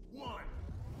 1.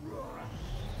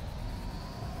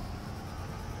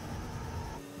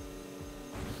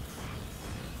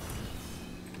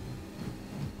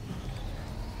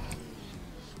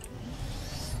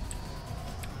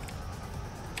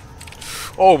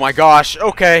 Oh my gosh.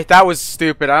 Okay, that was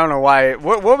stupid. I don't know why.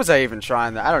 What was I even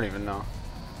trying? I don't even know.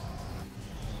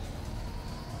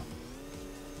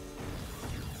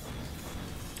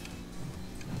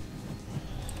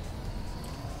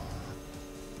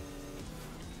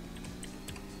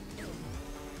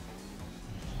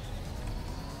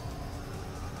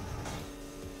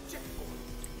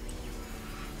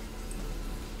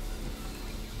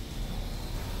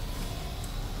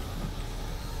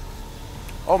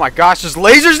 Oh my gosh, there's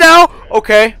lasers now?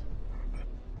 Okay.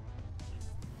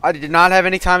 I did not have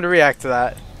any time to react to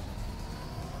that.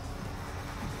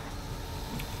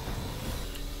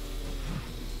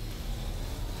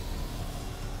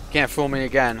 Can't fool me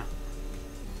again.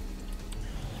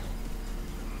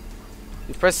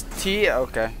 You press T?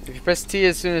 Okay. If you press T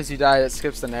as soon as you die, it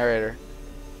skips the narrator.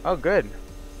 Oh, good.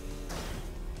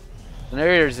 The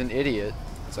narrator's an idiot,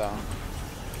 so...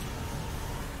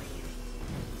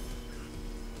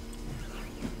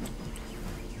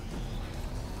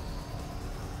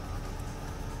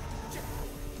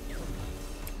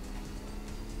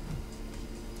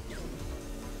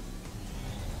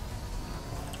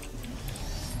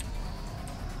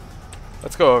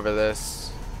 Let's go over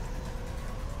this.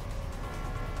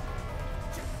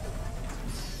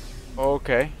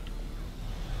 Okay.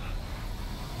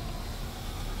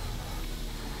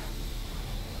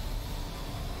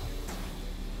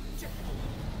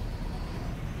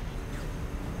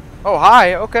 Oh,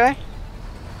 hi. Okay.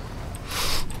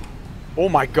 Oh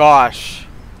my gosh.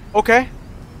 Okay.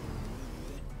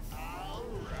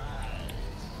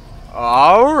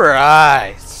 All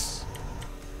right.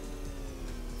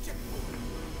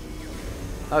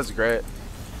 That was great.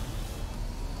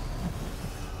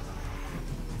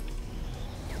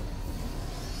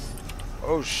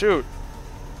 Oh shoot.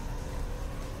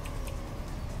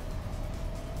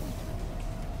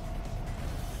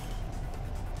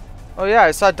 Oh yeah,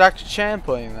 I saw Dr. Chan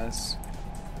playing this.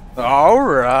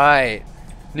 Alright.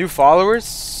 New followers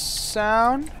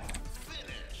sound?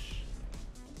 Finish.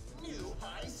 New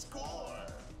high score.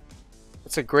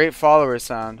 It's a great follower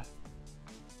sound.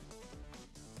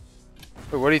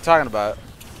 Wait, what are you talking about?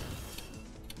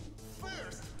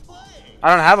 First place. I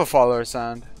don't have a follower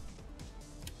sound.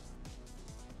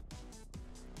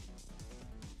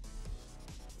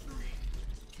 3,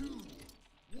 2,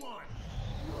 1.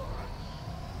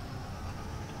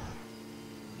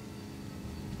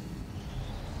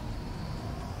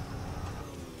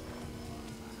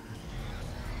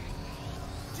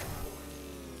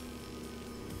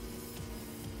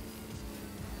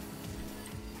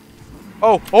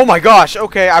 Oh my gosh.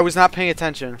 Okay, I was not paying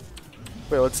attention.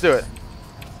 Wait, let's do it.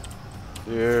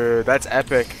 Dude, that's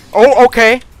epic. Oh,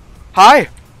 okay. Hi.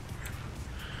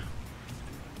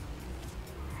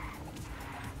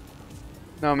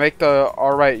 No, make the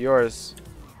alright yours.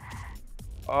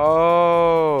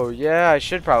 Oh, yeah, I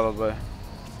should probably.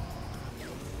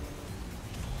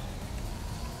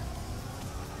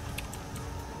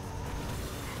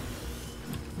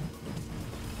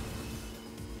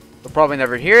 They'll probably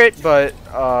never hear it, but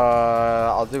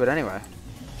I'll do it anyway.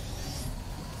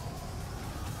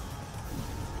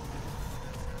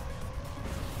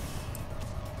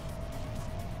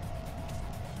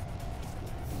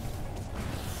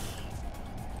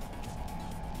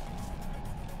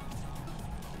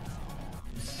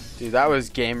 Dude, that was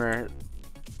gamer.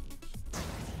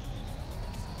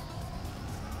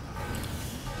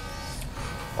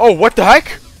 Oh, what the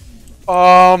heck?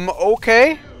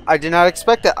 Okay. I did not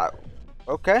expect that.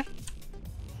 Okay.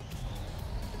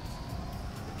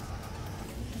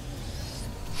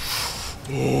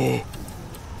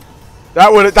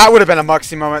 That would have been a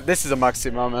Muxy moment. This is a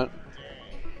Muxy moment.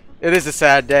 It is a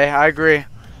sad day. I agree.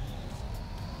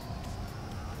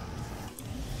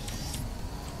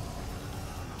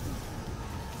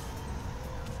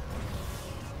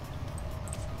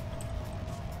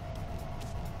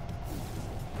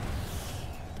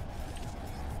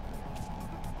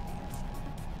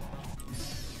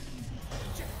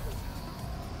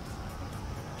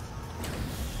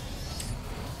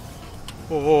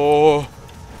 Oh.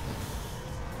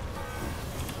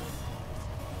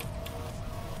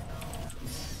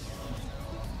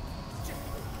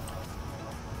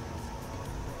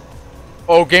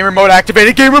 Oh, gamer mode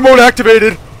activated! Gamer mode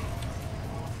activated!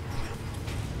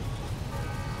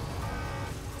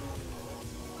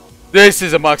 This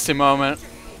is a Muxy moment.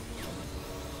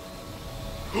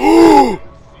 I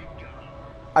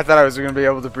thought I was going to be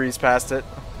able to breeze past it.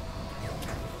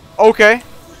 Okay.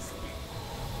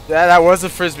 Yeah, that was a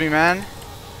frisbee, man.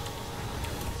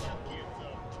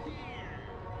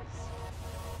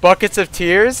 Buckets of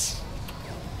tears?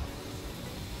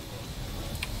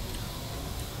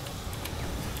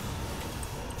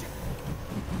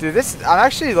 Dude, I'm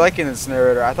actually liking this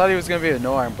narrator. I thought he was gonna be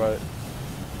annoying, but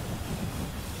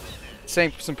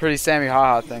saying some pretty Sammy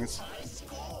Haha things.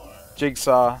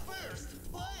 Jigsaw.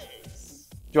 Do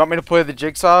you want me to play the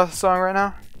Jigsaw song right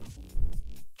now?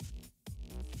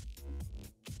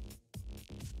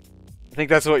 I think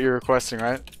that's what you're requesting,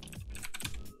 right?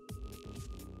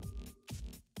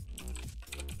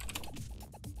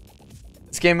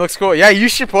 This game looks cool. Yeah, you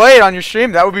should play it on your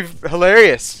stream. That would be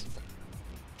hilarious.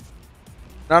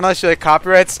 Not unless you like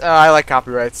copyrights. I like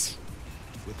copyrights.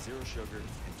 With 0 sugar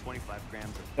and 25 grams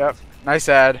of Yep. Nice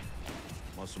ad.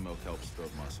 muscle milk helps build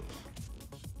muscles.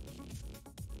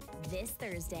 This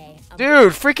Thursday.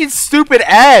 Dude, freaking stupid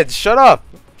ads. Shut up.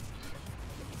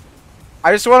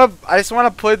 I just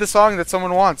wanna play the song that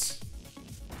someone wants.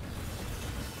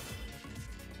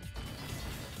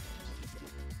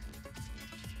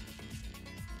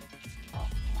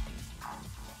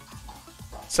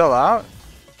 Sell out?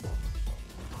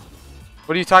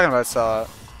 What are you talking about, sell out?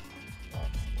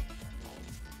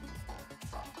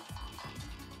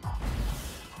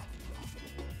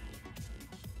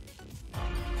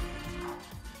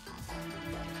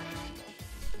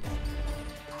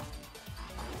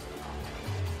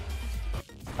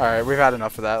 Alright, we've had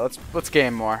enough of that. Let's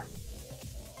game more.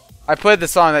 I played the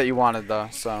song that you wanted though,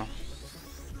 so.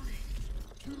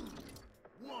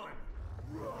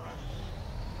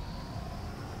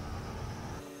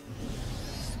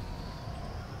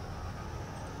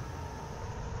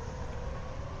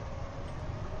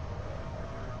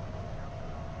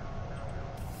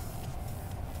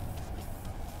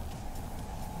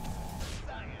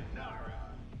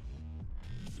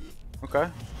 Okay.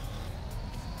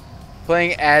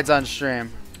 Playing ads on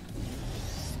stream.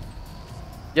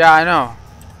 Yeah, I know.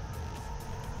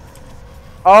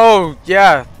 Oh,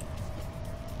 yeah.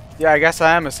 Yeah, I guess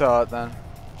I am a sellout then.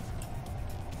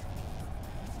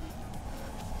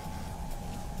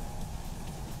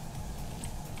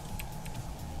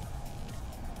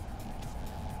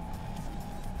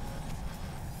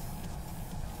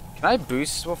 Can I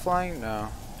boost while flying? No.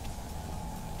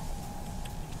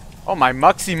 Oh, my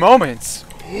Muxy moments.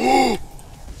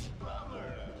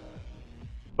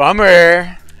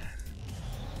 Bummer.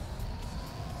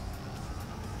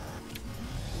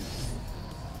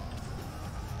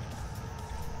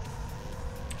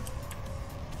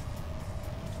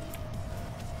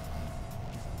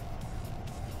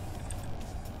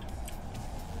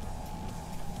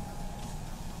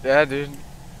 Yeah, dude.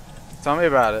 Tell me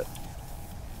about it.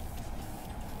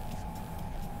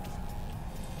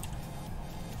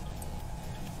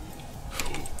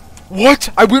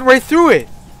 What? I went right through it.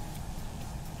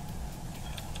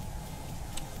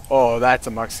 Oh, that's a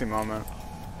Muxie moment.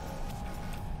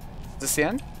 Is this the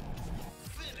end?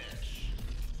 Finish.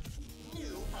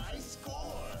 New high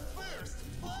score. First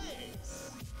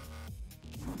place.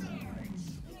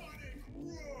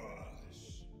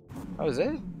 That was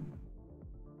it?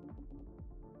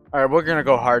 Alright, we're gonna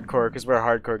go hardcore because we're a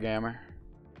hardcore gamer.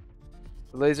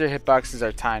 The laser hitboxes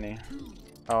are tiny.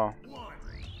 Oh.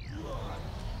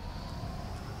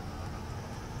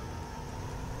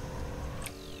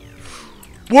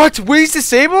 What? Wheeze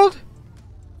disabled?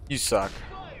 You suck.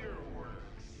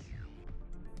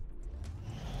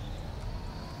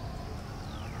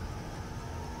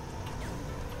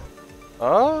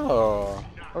 Oh.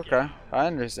 Okay. I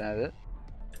understand it.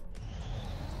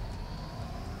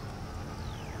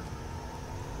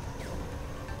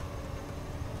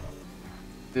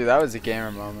 Dude, that was a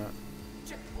gamer moment.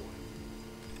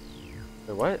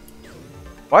 Wait, what?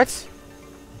 What?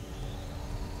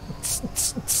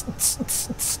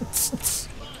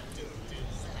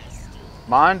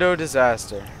 Mondo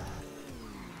disaster.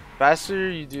 Faster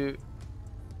you do.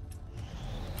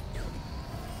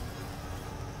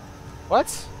 What?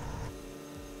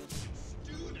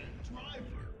 Student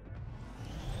driver.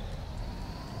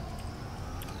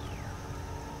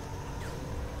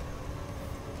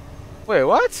 Wait,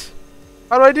 what?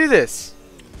 How do I do this?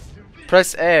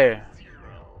 Press A.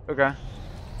 Okay.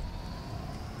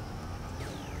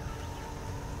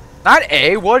 Not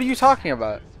A? What are you talking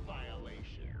about?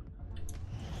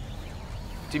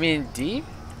 Do you mean D?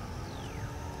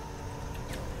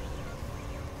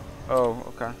 Oh,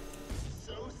 okay.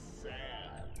 So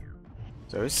sad.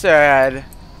 So sad. It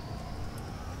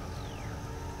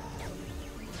keeps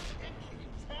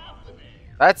happening.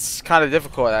 That's kind of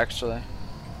difficult, actually.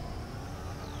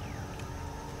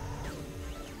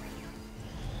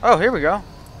 Oh, here we go.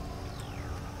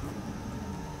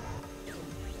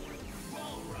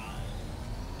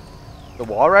 The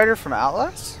Wall Rider from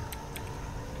Outlast?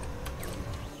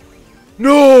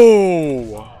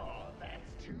 No!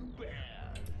 That's too bad.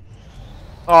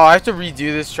 Oh, I have to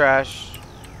redo this trash.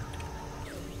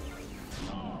 That's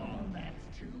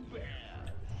too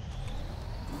bad.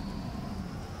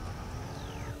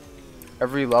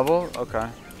 Every level? Okay.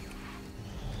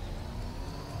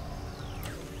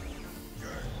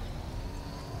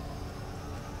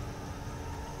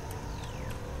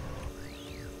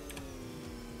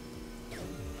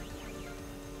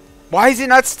 Why is it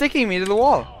not sticking me to the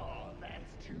wall?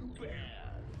 That's too bad.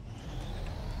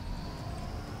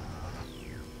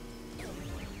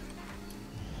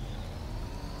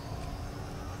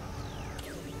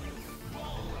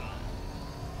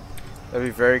 That'd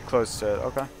be very close to it.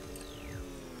 Okay.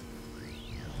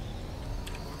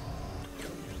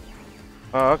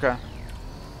 Oh, okay.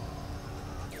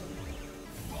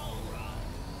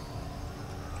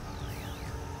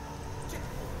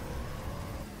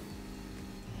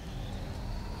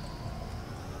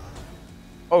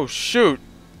 Oh, shoot.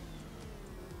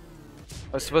 I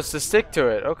was supposed to stick to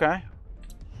it. Okay.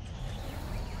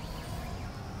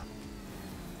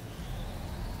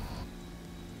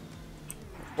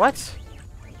 What?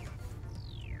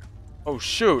 Oh,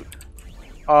 shoot.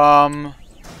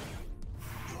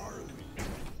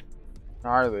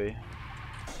 Gnarly.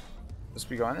 Supposed to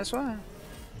be going this way?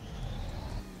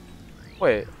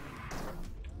 Wait.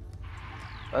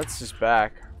 That's just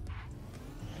back.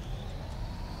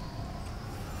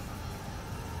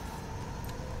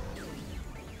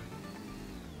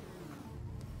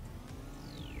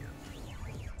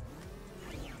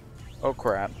 Oh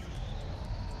crap.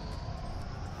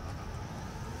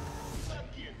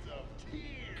 Buckets of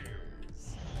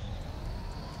tears.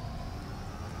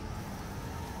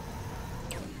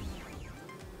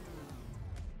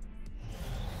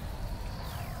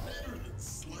 Better than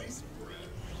sliced bread.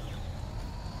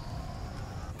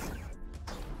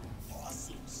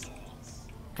 Awesome sauce.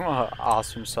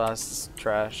 Awesome sauce. This is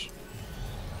trash.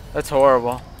 That's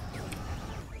horrible.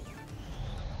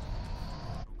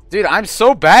 Dude, I'm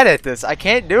so bad at this. I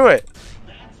can't do it.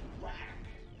 That's whack.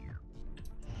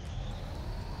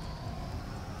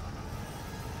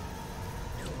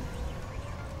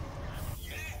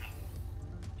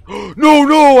 No,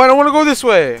 no, I don't want to go this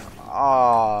way.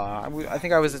 Ah, I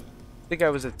think I was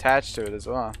attached to it as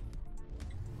well.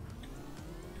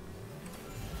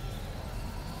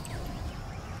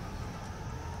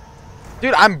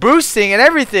 Dude, I'm boosting and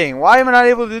everything. Why am I not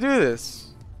able to do this?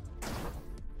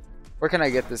 Where can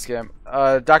I get this game?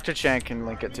 Dr. Chan can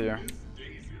link it to you.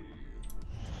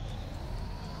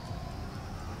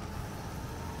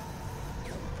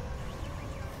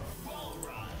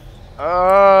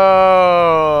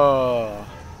 Oh.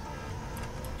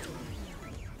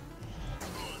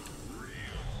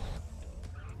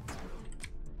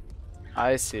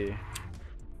 I see.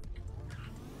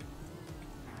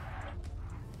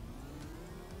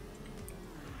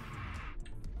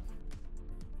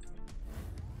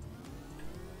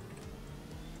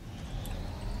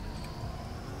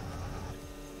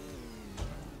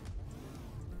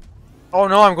 Oh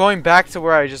no, I'm going back to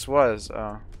where I just was.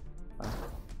 Oh.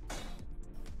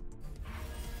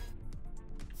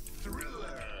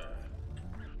 Thriller.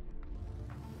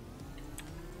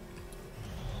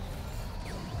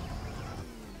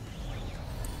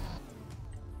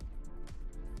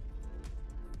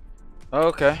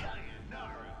 Okay.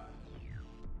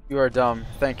 You are dumb.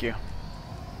 Thank you.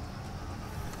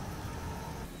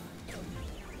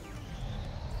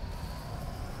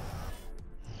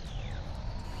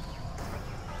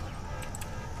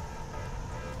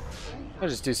 I'll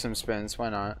just do some spins. Why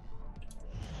not?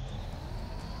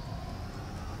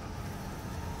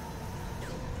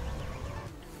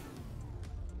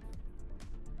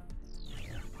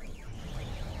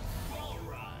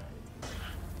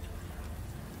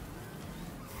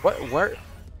 What? Where?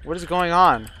 What is going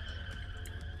on?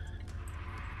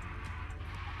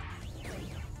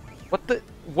 What the?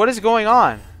 What is going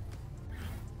on?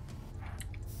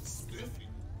 Spiffy.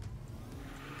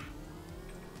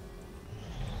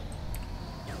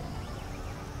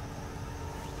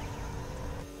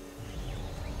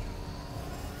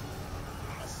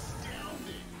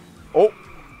 Astounding. Oh.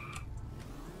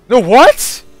 No,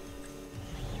 what?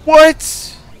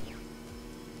 What?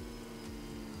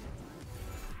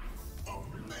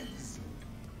 Amazing.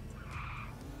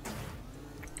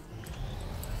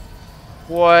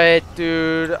 What,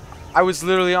 dude? I was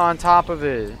literally on top of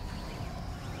it.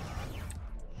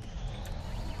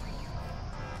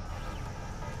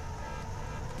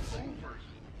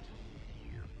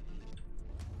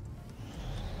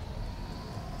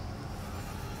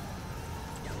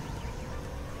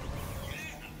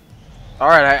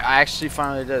 Alright, I actually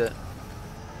finally did it.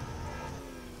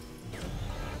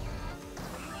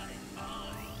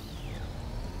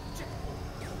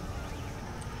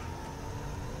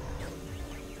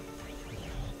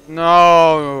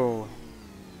 No.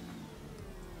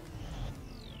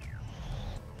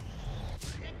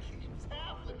 It keeps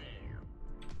happening.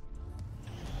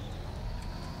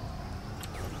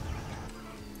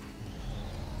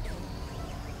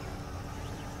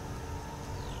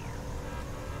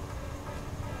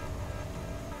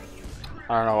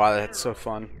 I don't know why that's so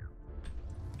fun.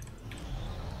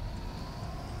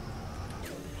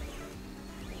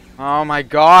 Oh my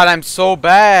god, I'm so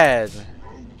bad.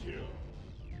 Roadkill.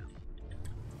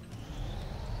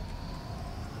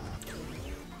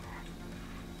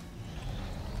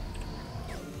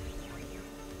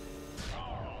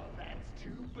 Oh, that's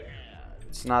too bad.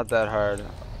 It's not that hard.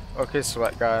 Okay,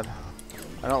 Sweat God.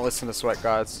 I don't listen to Sweat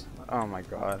Gods. Oh my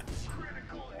god.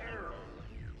 Critical error.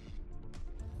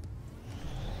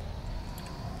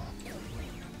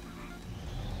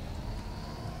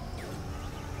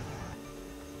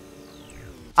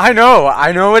 I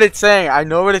know what it's saying. I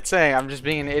know what it's saying. I'm just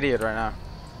being an idiot right now.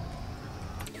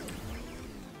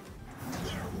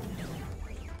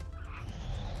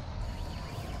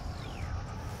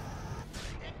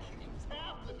 It keeps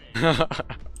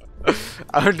happening.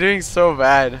 I'm doing so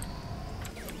bad.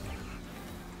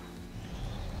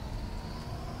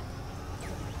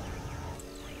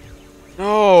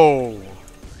 No.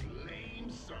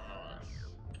 Lame sauce.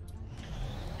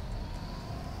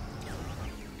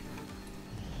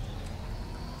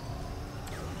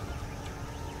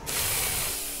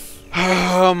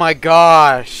 Oh my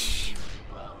gosh.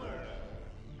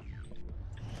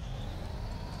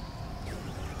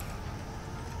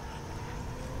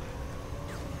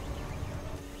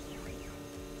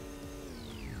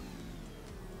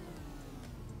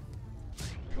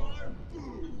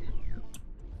 Carboon.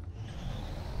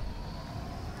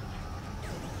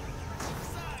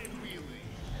 Side wheeling.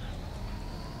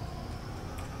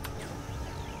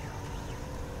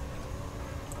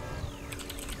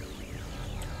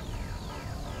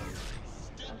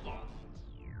 Step on it.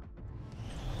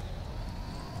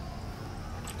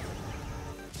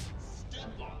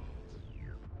 Step on it.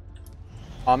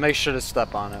 I'll make sure to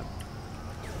step on it.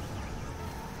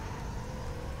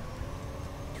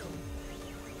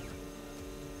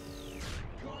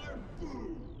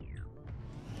 Carboon.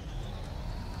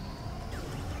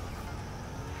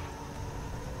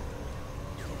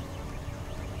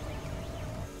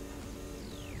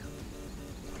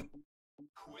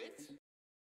 Quit?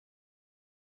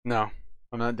 No,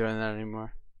 I'm not doing that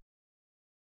anymore.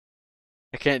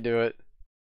 I can't do it.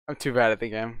 I'm too bad at the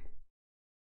game.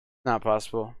 Not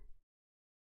possible.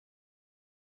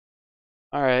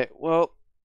 Alright, well.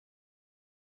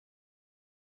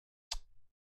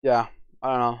 yeah, I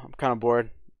don't know. I'm kind of bored.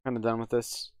 Kind of done with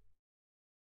this.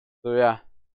 So yeah.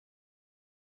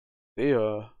 See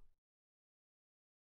ya.